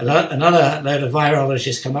another load of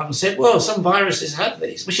virologists come up and said, well, some viruses have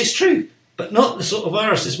these, which is true, but not the sort of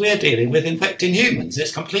viruses we're dealing with infecting humans.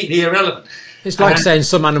 It's completely irrelevant. It's like saying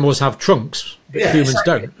some animals have trunks, but humans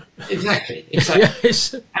don't. Exactly.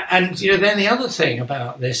 Yes. And then the other thing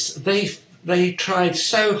about this, they tried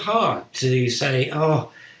so hard to say,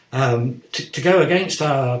 to go against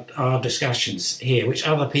our discussions here, which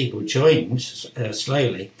other people joined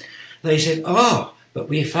slowly. They said, but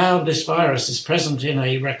we found this virus is present in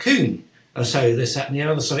a raccoon, or so this, that, and the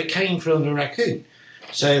other. So it came from the raccoon.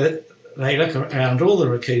 So that they look around all the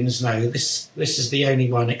raccoons. No, this is the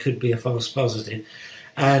only one. It could be a false positive.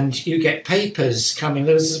 And you get papers coming.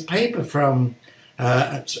 There was a paper from,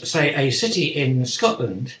 say, a city in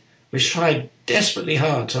Scotland, which tried desperately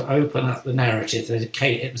hard to open up the narrative that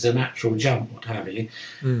it was a natural jump, what have you.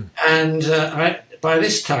 Mm. And by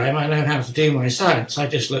this time, I know how to do my science. I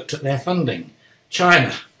just looked at their funding.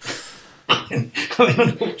 China.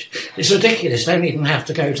 It's ridiculous. Don't even have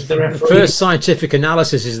to go to the referee. The first scientific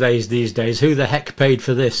analysis is these days. Who the heck paid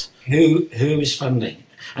for this? Who is funding?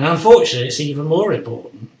 And unfortunately, it's even more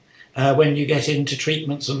important when you get into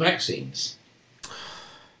treatments and vaccines.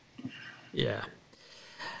 Yeah.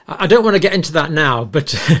 I don't want to get into that now, but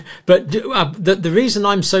the reason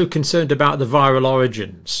I'm so concerned about the viral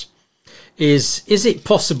origins is it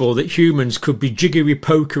possible that humans could be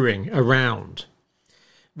jiggery-pokering around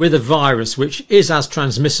with a virus which is as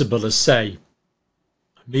transmissible as, say,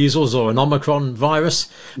 measles or an Omicron virus,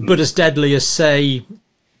 but as deadly as, say,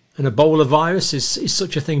 an Ebola virus? Is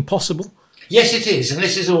such a thing possible? Yes, it is, and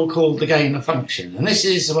this is all called the gain of function. And this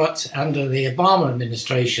is what, under the Obama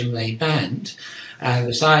administration, they banned. And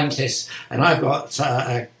the scientists, and I've got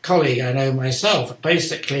a colleague I know myself,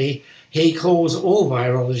 basically he calls all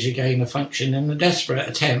virology gain of function in a desperate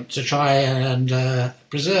attempt to try and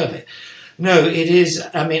preserve it. No, it is,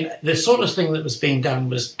 I mean, the sort of thing that was being done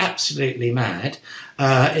was absolutely mad.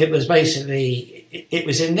 It was basically, it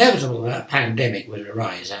was inevitable that a pandemic would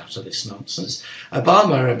arise out of this nonsense.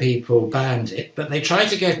 Obama and people banned it, but they tried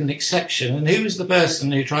to get an exception. And who was the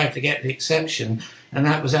person who tried to get the exception? And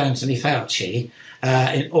that was Anthony Fauci,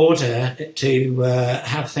 in order to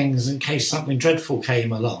have things in case something dreadful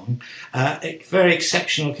came along, very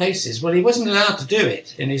exceptional cases. Well, he wasn't allowed to do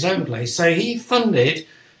it in his own place, so he funded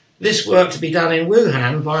this work to be done in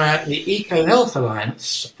Wuhan via the Eco Health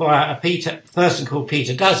Alliance, via a person called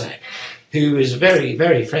Peter Daszak, who is very,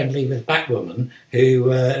 very friendly with Batwoman,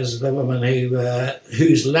 who is the woman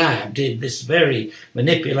whose lab did this very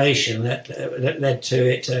manipulation that led to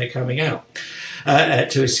it coming out,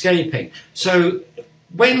 to escaping. So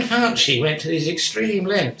when Fauci went to these extreme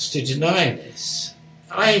lengths to deny this,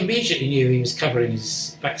 I immediately knew he was covering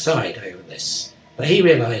his backside over this, but he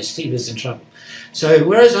realised he was in trouble. So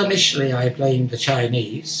whereas initially I blamed the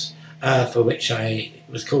Chinese, for which I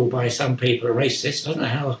was called by some people a racist, I don't know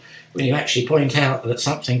how, when you actually point out that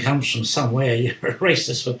something comes from somewhere, you're a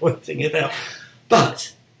racist for pointing it out.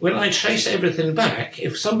 But when I trace everything back,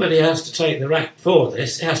 if somebody has to take the rap for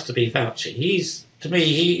this, it has to be Fauci. To me,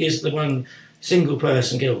 he is the one single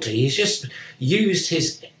person guilty. He's just used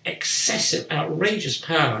his excessive, outrageous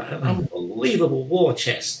power, an unbelievable war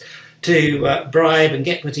chest, to bribe and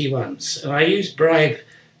get what he wants. And I use bribe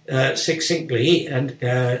succinctly and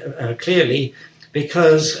clearly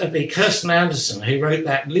because of the Kirsten Anderson, who wrote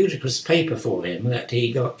that ludicrous paper for him that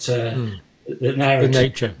he got the narrative. The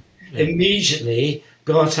Nature. Yeah. Immediately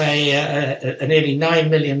got a nearly $9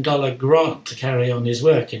 million grant to carry on his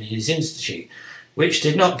work in his institute, which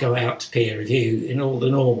did not go out to peer review in all the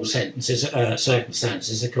normal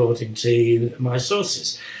circumstances, according to my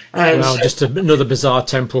sources. And well, so, just another bizarre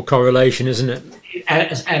temporal correlation, isn't it?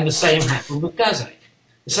 And the same happened with Daszak.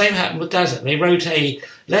 The same happened with Daszak. They wrote a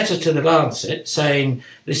letter to the Lancet saying,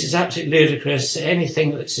 this is absolutely ludicrous.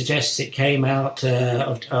 Anything that suggests it came out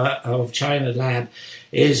of China lab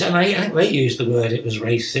is, and I think they used the word, it was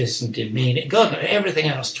racist and didn't mean it. God, everything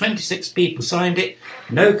else. 26 people signed it.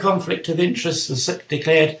 No conflict of interest was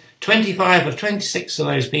declared. 25 of 26 of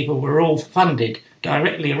those people were all funded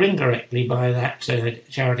directly or indirectly by that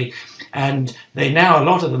charity. And they now, a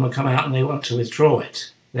lot of them have come out and they want to withdraw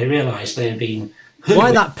it. They realise they're being...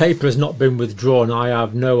 Why that paper has not been withdrawn, I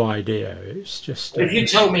have no idea. It's just... If you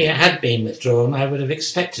told me it had been withdrawn, I would have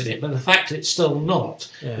expected it. But the fact that it's still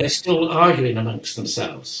not, they're still arguing amongst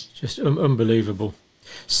themselves. Just unbelievable.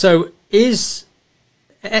 So is...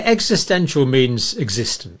 Existential means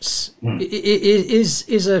existence.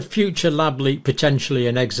 Is a future lab leak potentially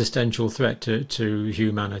an existential threat to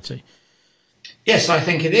humanity? Yes, I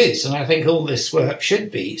think it is. And I think all this work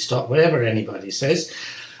should be stopped, whatever anybody says.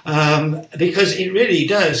 Because it really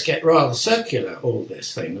does get rather circular, all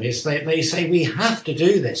this thing. They say we have to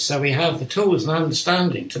do this so we have the tools and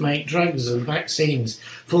understanding to make drugs and vaccines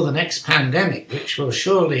for the next pandemic, which will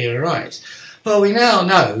surely arise. Well, we now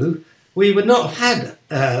know we would not have had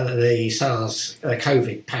the SARS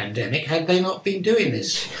COVID pandemic had they not been doing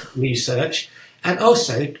this research, and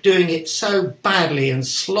also doing it so badly and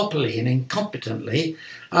sloppily and incompetently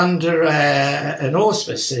under an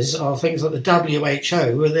auspices of things like the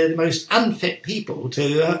WHO, where they're the most unfit people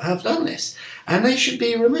to have done this. And they should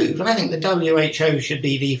be removed. I think the WHO should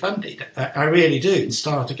be defunded. I really do, and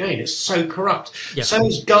start again. It's so corrupt. Yep. So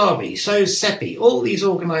is Gavi, so is CEPI, all these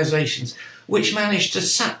organisations which managed to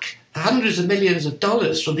suck hundreds of millions of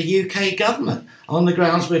dollars from the UK government on the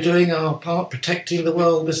grounds we're doing our part, protecting the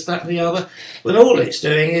world, this, that and the other, when all it's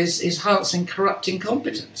doing is enhancing corrupt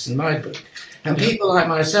incompetence, in my book. And people like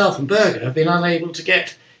myself and Berger have been unable to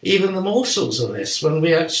get even the morsels of this when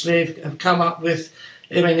we actually have come up with,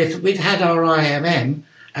 I mean, if we'd had our IMM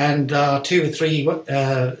and our 2 or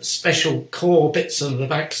 3 special core bits of the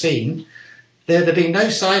vaccine, there'd have been no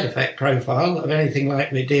side effect profile of anything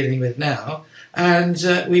like we're dealing with now, and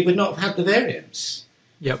we would not have had the variants.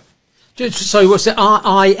 Yep. So what's the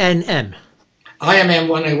INM? IMM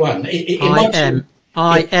 101.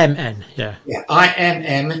 IMN, yeah. Yeah,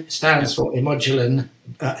 IMM stands for Imodulin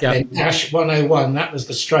dash 101. That was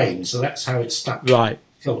the strain, so that's how it stuck. Right.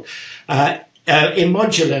 Cool.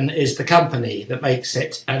 Imodulin is the company that makes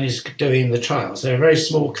it and is doing the trials. They're a very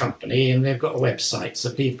small company and they've got a website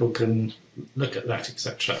so people can look at that,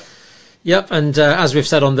 etc. Yep, and as we've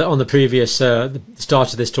said on the previous the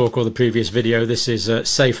start of this talk or the previous video, this is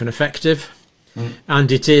safe and effective,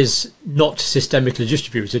 and it is not systemically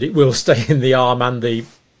distributed. It will stay in the arm and the.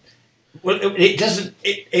 Well, it doesn't.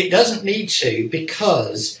 It doesn't need to,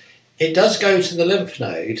 because it does go to the lymph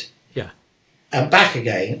node. Yeah. And back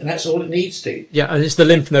again, and that's all it needs to. Yeah, and it's the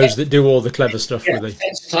lymph nodes that do all the clever stuff with it.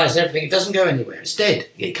 Sensitise everything. It doesn't go anywhere. It's dead.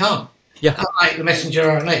 It can't. Yeah. Unlike the messenger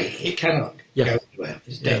RNA, it cannot go anywhere.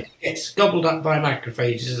 It's dead. Yeah. It's gobbled up by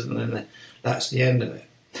macrophages, and then that's the end of it.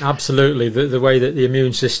 Absolutely, the way that the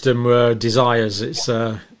immune system desires. It's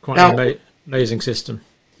quite an amazing system.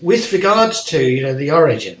 With regards to the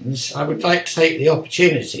origins, I would like to take the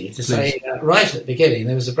opportunity to say that right at the beginning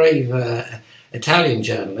there was a brave Italian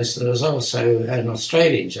journalist, and there was also an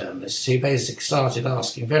Australian journalist who basically started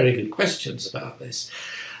asking very good questions about this.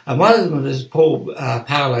 And one of them was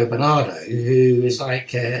Paolo Bernardo, who is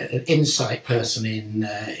like an insight person in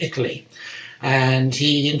Italy. And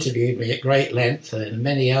he interviewed me at great length, and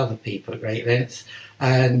many other people at great length,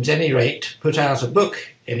 and at any rate put out a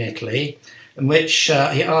book in Italy in which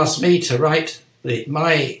he asked me to write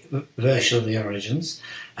my version of the origins,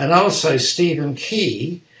 and also Stephen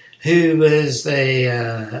Key, who was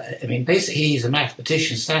basically he's a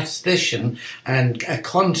mathematician, statistician, and a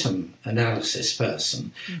quantum analysis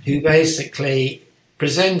person who basically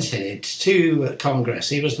presented to Congress.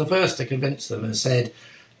 He was the first to convince them and said,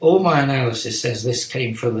 all my analysis says this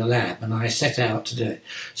came from the lab, and I set out to do it.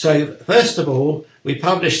 So, first of all, we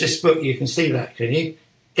published this book. You can see that, can you?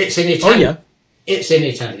 It's in Italian. Oh, yeah. It's in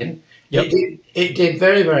Italian. Yep. It did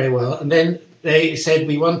very, very well. And then they said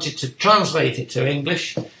we wanted to translate it to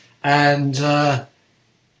English, and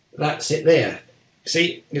that's it there.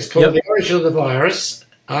 See, it's called The Origin of the Virus.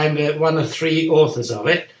 I'm one of 3 authors of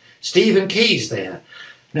it. Stephen Key's there.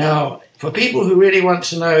 Now, for people who really want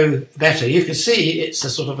to know better, you can see it's a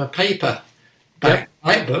sort of a paperback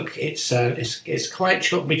book. It's quite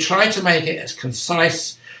short. We try to make it as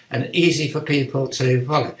concise and easy for people to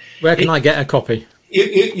follow. Where can I get a copy?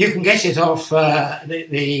 You can get it off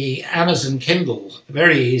the Amazon Kindle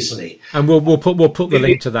very easily, and we'll put the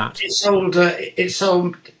link to that. It's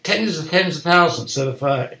sold tens of thousands of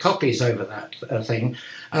copies over that thing,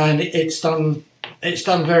 and it's done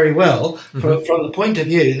very well from the point of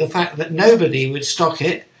view the fact that nobody would stock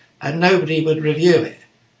it and nobody would review it.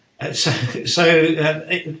 That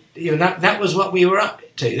was what we were up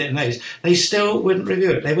to in those. They still wouldn't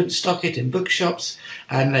review it. They wouldn't stock it in bookshops,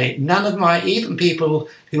 and even people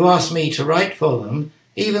who asked me to write for them,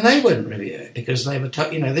 even they wouldn't review it because they were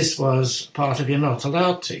this was part of you're not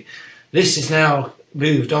allowed to. This is now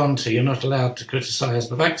moved on to you're not allowed to criticise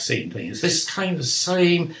the vaccine thing. It's this kind of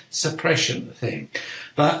same suppression thing.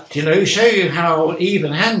 But, show you how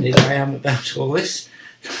even-handed I am about all this.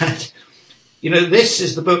 This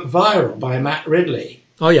is the book Viral by Matt Ridley.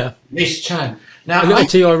 Oh, yeah. Miss Chan. Now, a little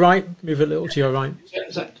to your right. Move a little to your right.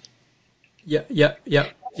 Yeah. You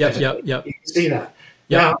can see that.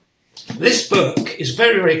 Yeah. Now, this book is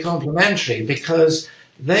very, very complimentary because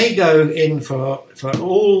they go in for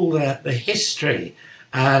all the history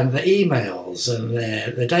and the emails and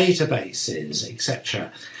the databases,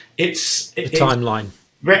 etc. It's the timeline.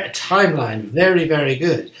 Timeline, very, very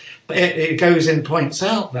good. But it goes in, points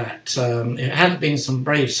out that it hadn't been some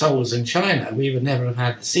brave souls in China, we would never have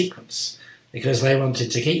had the sequence because they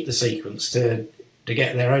wanted to keep the sequence to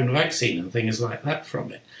get their own vaccine and things like that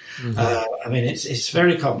from it. It's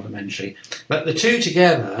very complimentary. But the two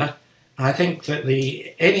together, I think that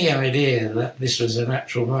any idea that this was a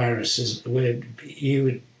natural virus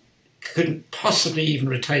couldn't possibly even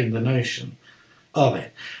retain the notion of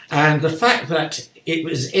it. And the fact that it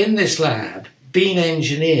was in this lab, been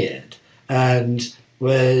engineered, and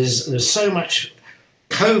there's so much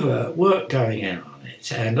covert work going on it,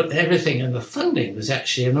 and everything, and the funding was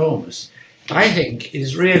actually enormous, I think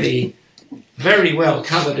is really very well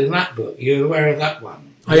covered in that book. You're aware of that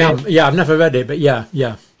one? I am. Yeah, I've never read it, but yeah.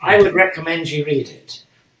 I would recommend you read it.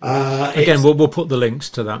 Again, we'll put the links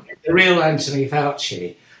to that. The real Anthony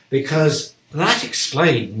Fauci, because that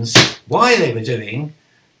explains why they were doing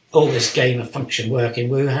all this gain of function work in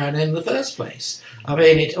Wuhan in the first place.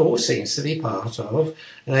 It all seems to be part of,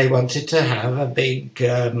 they wanted to have a big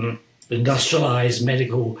industrialised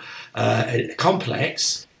medical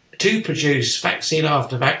complex to produce vaccine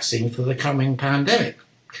after vaccine for the coming pandemic.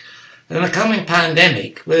 And the coming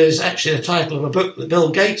pandemic was actually the title of a book that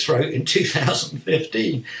Bill Gates wrote in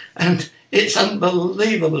 2015, and it's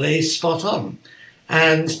unbelievably spot on.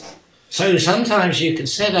 And so sometimes you can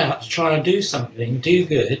set out to try and do something, do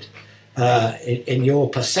good in your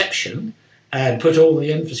perception, and put all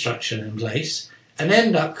the infrastructure in place, and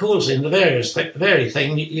end up causing the very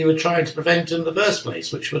thing you were trying to prevent in the first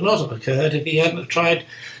place, which would not have occurred if you hadn't tried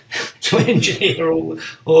to engineer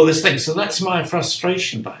all this thing. So that's my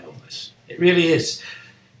frustration by all this. It really is.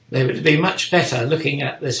 They would be much better looking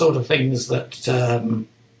at the sort of things that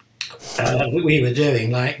we were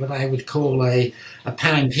doing, like what I would call a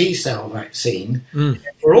pan-T cell vaccine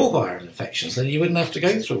for all viral infections, then you wouldn't have to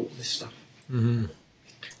go through all this stuff.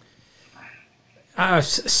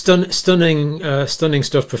 Stunning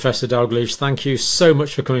stuff, Professor Dalgleish. Thank you so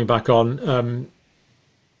much for coming back on.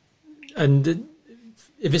 And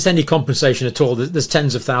if it's any compensation at all, there's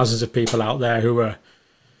tens of thousands of people out there who are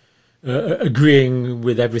agreeing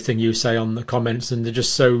with everything you say on the comments, and they're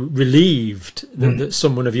just so relieved that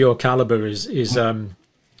someone of your caliber is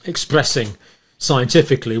expressing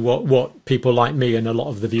scientifically what people like me and a lot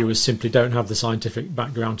of the viewers simply don't have the scientific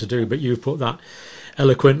background to do. But you've put that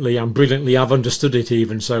eloquently and brilliantly. I've understood it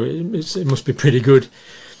even, so it must be pretty good.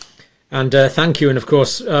 And thank you. And of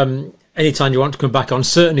course, anytime you want to come back on,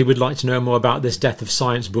 certainly we'd like to know more about this Death of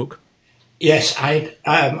Science book. Yes, I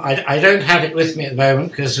don't have it with me at the moment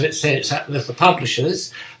because it's at with the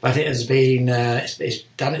publishers, but it has been it's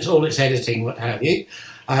done all its editing, what have you.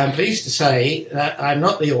 I'm pleased to say that I'm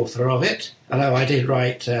not the author of it, although I did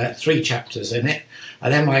write 3 chapters in it.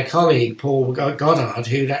 And then my colleague Paul Goddard,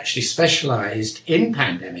 who'd actually specialised in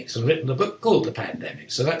pandemics and written a book called The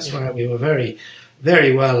Pandemic, so that's why we were very,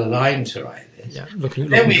 very well aligned to write this. Yeah,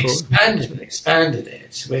 then we expanded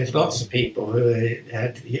it with lots of people who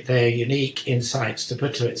had their unique insights to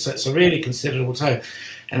put to it. So it's a really considerable tome.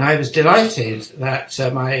 And I was delighted that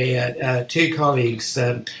my 2 colleagues,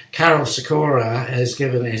 Carol Sikora has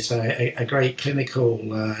given it a great clinical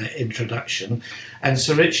introduction, and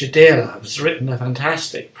Sir Richard Dearlove's written a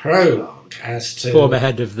fantastic prologue as to... Former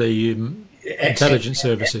head of the intelligence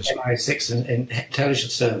services. MI6 and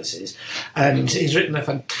intelligence services. And he's written a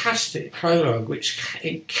fantastic prologue which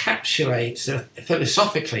encapsulates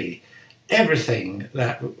philosophically everything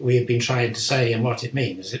that we've been trying to say and what it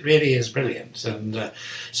means. It really is brilliant. And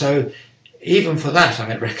so even for that,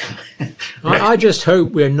 I'd recommend. I just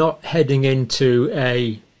hope we're not heading into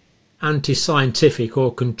a anti-scientific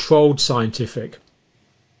or controlled scientific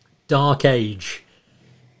dark age,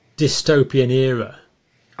 dystopian era.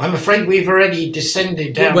 I'm afraid we've already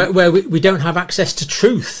descended down... Where we don't have access to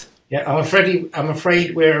truth. Yeah, I'm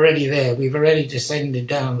afraid we're already there. We've already descended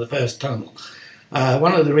down the first tunnel.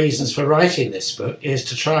 One of the reasons for writing this book is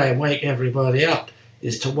to try and wake everybody up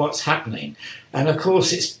as to what's happening. And of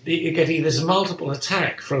course, there's a multiple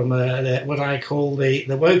attack from what I call the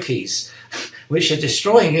wokies, which are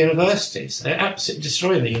destroying universities. They're absolutely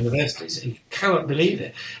destroying the universities. You cannot believe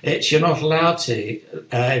it. You're not allowed to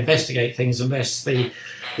investigate things unless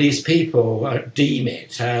these people deem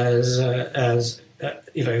it as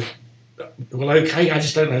well, okay, I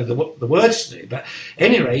just don't know the words to do, but at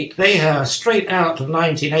any rate, they are straight out of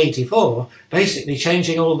 1984, basically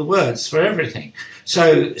changing all the words for everything.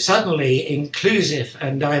 So suddenly, inclusive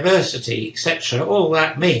and diversity, etc., all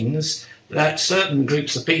that means that certain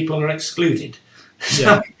groups of people are excluded.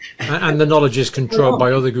 Yeah. And the knowledge is controlled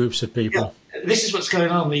by other groups of people. Yeah. This is what's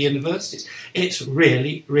going on in the universities. It's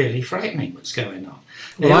really, really frightening what's going on.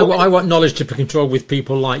 Well, I want knowledge to be controlled with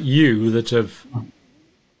people like you that have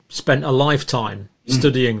spent a lifetime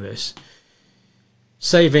studying this,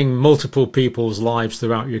 saving multiple people's lives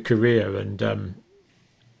throughout your career, and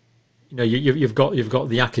you've got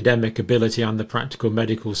the academic ability and the practical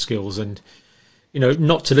medical skills, and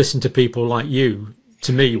not to listen to people like you,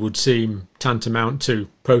 to me, would seem tantamount to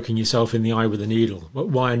poking yourself in the eye with a needle.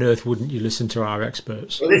 Why on earth wouldn't you listen to our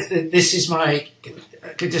experts? Well, this is my...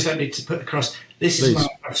 Just let me to put across. This is my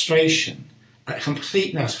frustration. A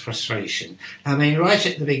complete utter frustration. I mean, right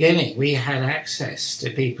at the beginning, we had access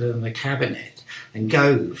to people in the cabinet, and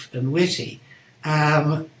Gove and Whitty,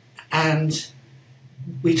 and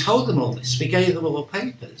we told them all this. We gave them all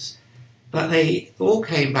papers, but they all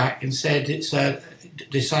came back and said decided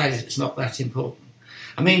it's not that important.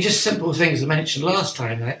 I mean, just simple things I mentioned last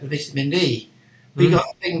time, like the vitamin D. We got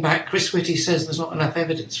a thing back. Chris Whitty says there's not enough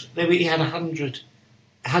evidence. We had 100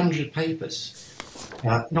 papers.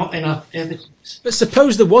 Not enough evidence. But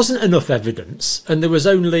suppose there wasn't enough evidence and there was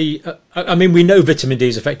only... I mean, we know vitamin D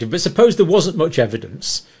is effective, but suppose there wasn't much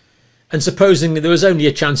evidence, and supposing there was only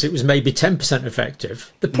a chance it was maybe 10%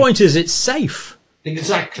 effective. The point is it's safe.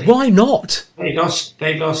 Exactly. Why not? They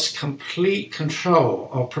lost complete control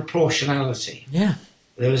of proportionality. Yeah.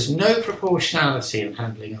 There was no proportionality in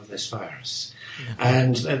handling of this virus. Yeah.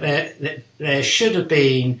 And there should have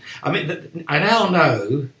been... I mean, I now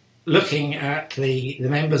know... Looking at the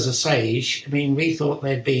members of SAGE, I mean, we thought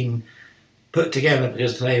they'd been put together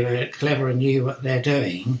because they were clever and knew what they're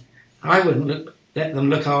doing. I wouldn't let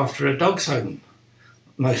them look after a dog's home,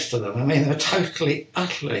 most of them. I mean, they're totally,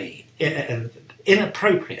 utterly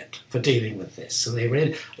inappropriate for dealing with this. So they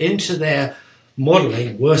were into their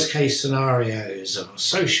modelling worst case scenarios or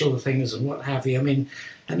social things and what have you. I mean,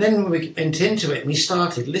 and then when we went into it and we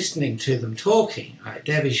started listening to them talking, like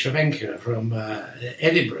Devi Shravenka from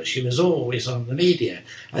Edinburgh, she was always on the media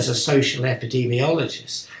as a social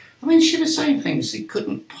epidemiologist. I mean, she was saying things that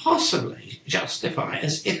couldn't possibly justify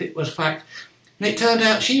as if it was fact. And it turned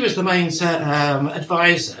out she was the main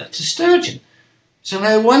advisor to Sturgeon. So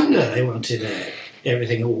no wonder they wanted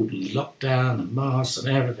everything all locked down and masks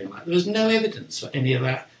and everything. Like there was no evidence for any of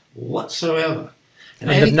that whatsoever. And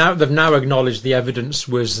they've now acknowledged the evidence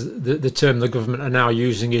was the term the government are now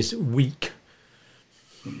using is weak.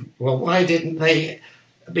 Well, why didn't they?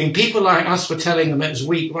 I mean, people like us were telling them it was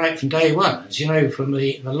weak right from day one. As you know, from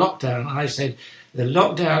the lockdown, I said the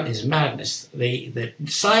lockdown is madness. The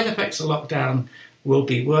side effects of lockdown will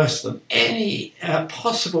be worse than any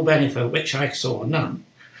possible benefit, which I saw none.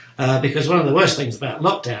 Because one of the worst things about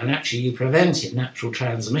lockdown, actually, you prevented natural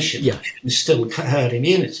transmission. Yeah. And still herd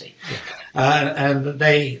immunity. Yeah. And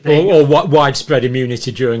or widespread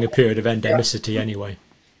immunity during a period of endemicity, anyway.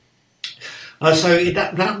 So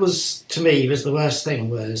that was, to me, was the worst thing,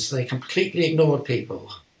 was they completely ignored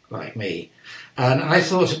people like me. And I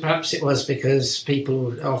thought perhaps it was because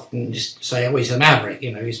people often just say, oh, he's a maverick,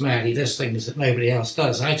 you know, he's mad, he does things that nobody else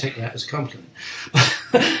does. I take that as a compliment.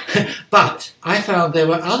 But I found there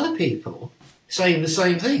were other people saying the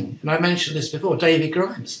same thing. And I mentioned this before, David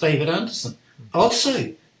Grimes, David Anderson,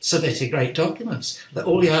 also submitted great documents that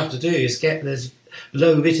all you have to do is get this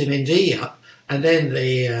low vitamin D up, and then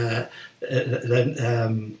the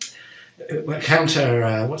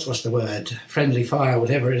counter, what's the word, friendly fire,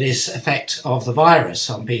 whatever it is, effect of the virus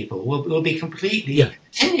on people will be completely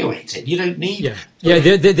attenuated. You don't need...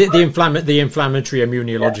 the inflammatory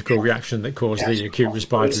immunological reaction that caused the acute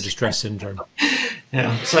respiratory distress syndrome.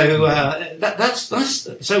 Yeah, so that's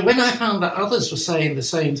so when I found that others were saying the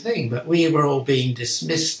same thing, but we were all being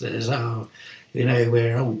dismissed as, oh, you know,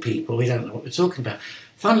 we're old people, we don't know what we're talking about.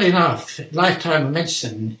 Funnily enough, Lifetime of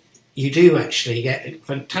Medicine, you do actually get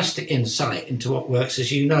fantastic insight into what works, as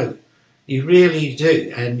you know. You really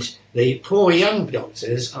do. And the poor young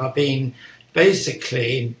doctors are being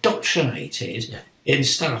basically indoctrinated in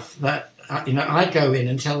stuff that, you know, I go in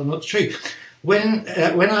and tell them what's true. When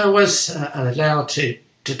I was allowed to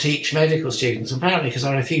teach medical students, apparently because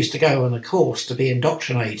I refused to go on a course to be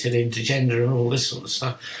indoctrinated into gender and all this sort of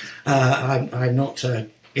stuff, I'm not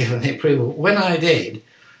given the approval. When I did,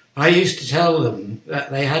 I used to tell them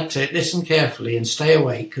that they had to listen carefully and stay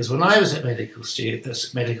awake, because when I was a medical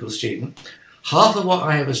student, half of what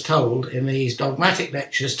I was told in these dogmatic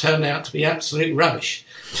lectures turned out to be absolute rubbish.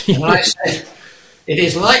 And I said, it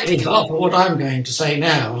is likely half of what I'm going to say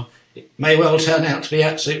now may well turn out to be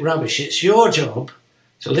absolute rubbish. It's your job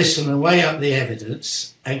to listen and weigh up the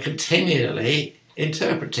evidence and continually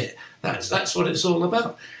interpret it. That's what it's all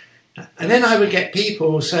about. And then I would get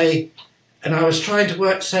people say, and I was trying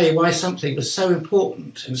to say why something was so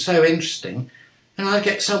important and so interesting, and I'd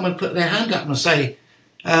get someone put their hand up and say,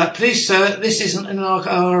 please, sir, this isn't in our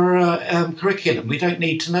curriculum. We don't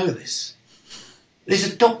need to know this.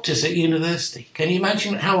 These are doctors at university. Can you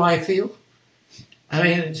imagine how I feel? I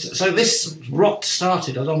mean, so this rot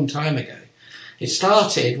started a long time ago. It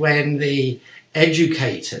started when the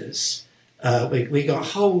educators, we got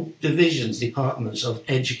whole divisions, departments of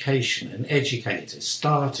education, and educators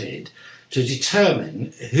started to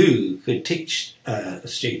determine who could teach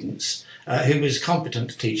students, who was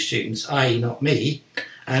competent to teach students, i.e. not me,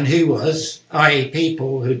 and who was, i.e.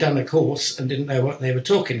 people who'd done a course and didn't know what they were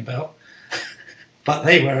talking about, but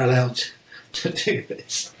they were allowed to do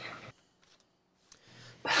this.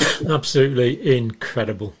 Absolutely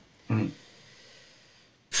incredible.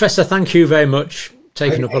 Professor, thank you very much,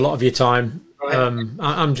 taking up a lot of your time.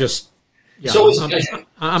 I'm just... Yeah,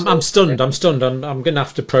 I'm stunned. I'm stunned. I'm going to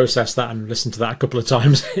have to process that and listen to that a couple of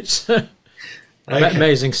times. It's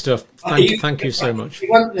amazing stuff. Thank you so much. If you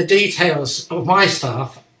want the details of my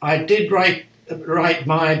stuff, I did write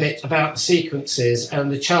my bit about the sequences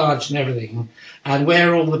and the charge and everything, and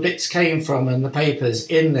where all the bits came from and the papers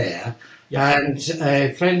in there. Yeah. And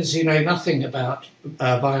friends who know nothing about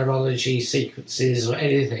virology, sequences or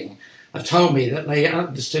anything have told me that they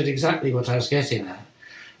understood exactly what I was getting at.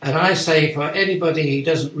 And I say, for anybody who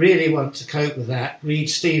doesn't really want to cope with that, read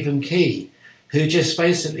Stephen Key, who just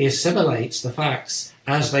basically assimilates the facts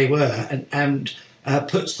as they were and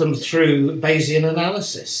puts them through Bayesian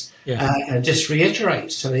analysis, and just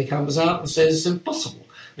reiterates till he comes out and says it's impossible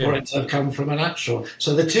for it to have come from a natural.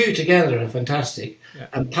 So the two together are fantastic. Yeah.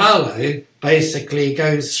 And Paolo basically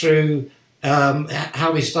goes through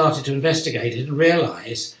how he started to investigate it and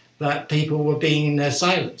realise that people were being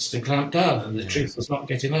silenced and clamped down, and the truth was not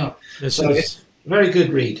getting out. It's a very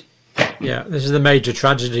good read. Yeah, this is the major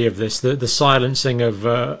tragedy of this: the silencing of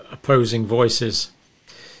opposing voices,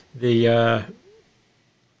 the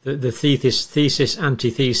thesis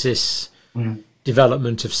antithesis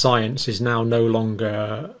development of science is now no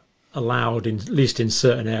longer allowed, at least in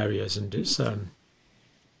certain areas, and it's.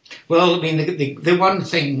 Well, I mean, the one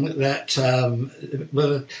thing that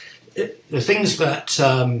the things that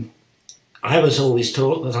I was always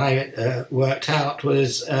taught, that I worked out,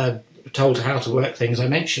 was told how to work things. I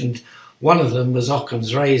mentioned one of them was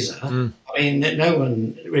Occam's razor. I mean, no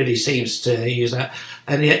one really seems to use that.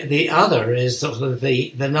 And the other is sort of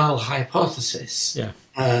the null hypothesis.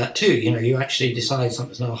 Too, you know, you actually decide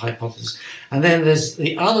something's null hypothesis. And then there's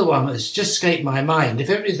the other one that's just escaped my mind. If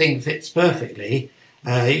everything fits perfectly,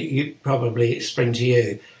 you probably spring to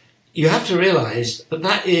you. you have to realise that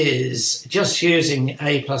that is just using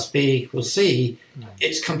A plus B equals C.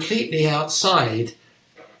 It's completely outside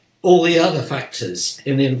all the other factors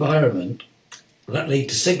in the environment that lead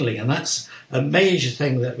to signalling, and that's a major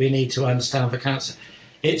thing that we need to understand for cancer.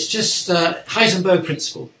 It's just Heisenberg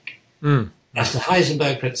principle. That's the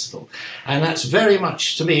Heisenberg principle, and that's very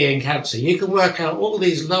much to me in cancer. You can work out all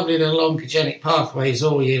these lovely little oncogenic pathways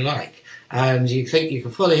all you like, and you think you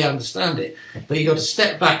can fully understand it, but you've got to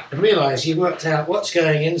step back and realise you worked out what's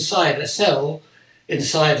going inside a cell,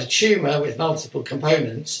 inside a tumour with multiple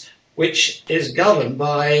components, which is governed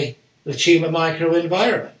by the tumour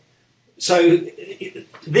microenvironment. So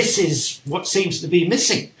this is what seems to be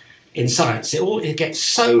missing in science. It gets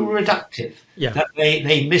so reductive that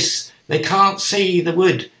they can't see the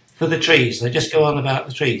wood for the trees. They just go on about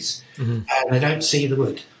the trees, and they don't see the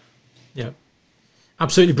wood. Yeah,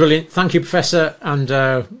 absolutely brilliant. Thank you, Professor. And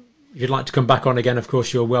if you'd like to come back on again, of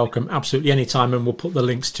course, you're welcome. Absolutely any time, and we'll put the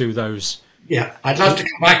links to those. Yeah, I'd love to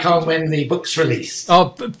come back on when the book's released.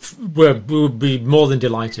 Oh, we'll be more than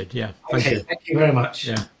delighted. Yeah, thank you. Thank you very much.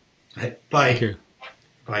 Yeah, Bye. Thank you.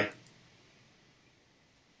 Bye.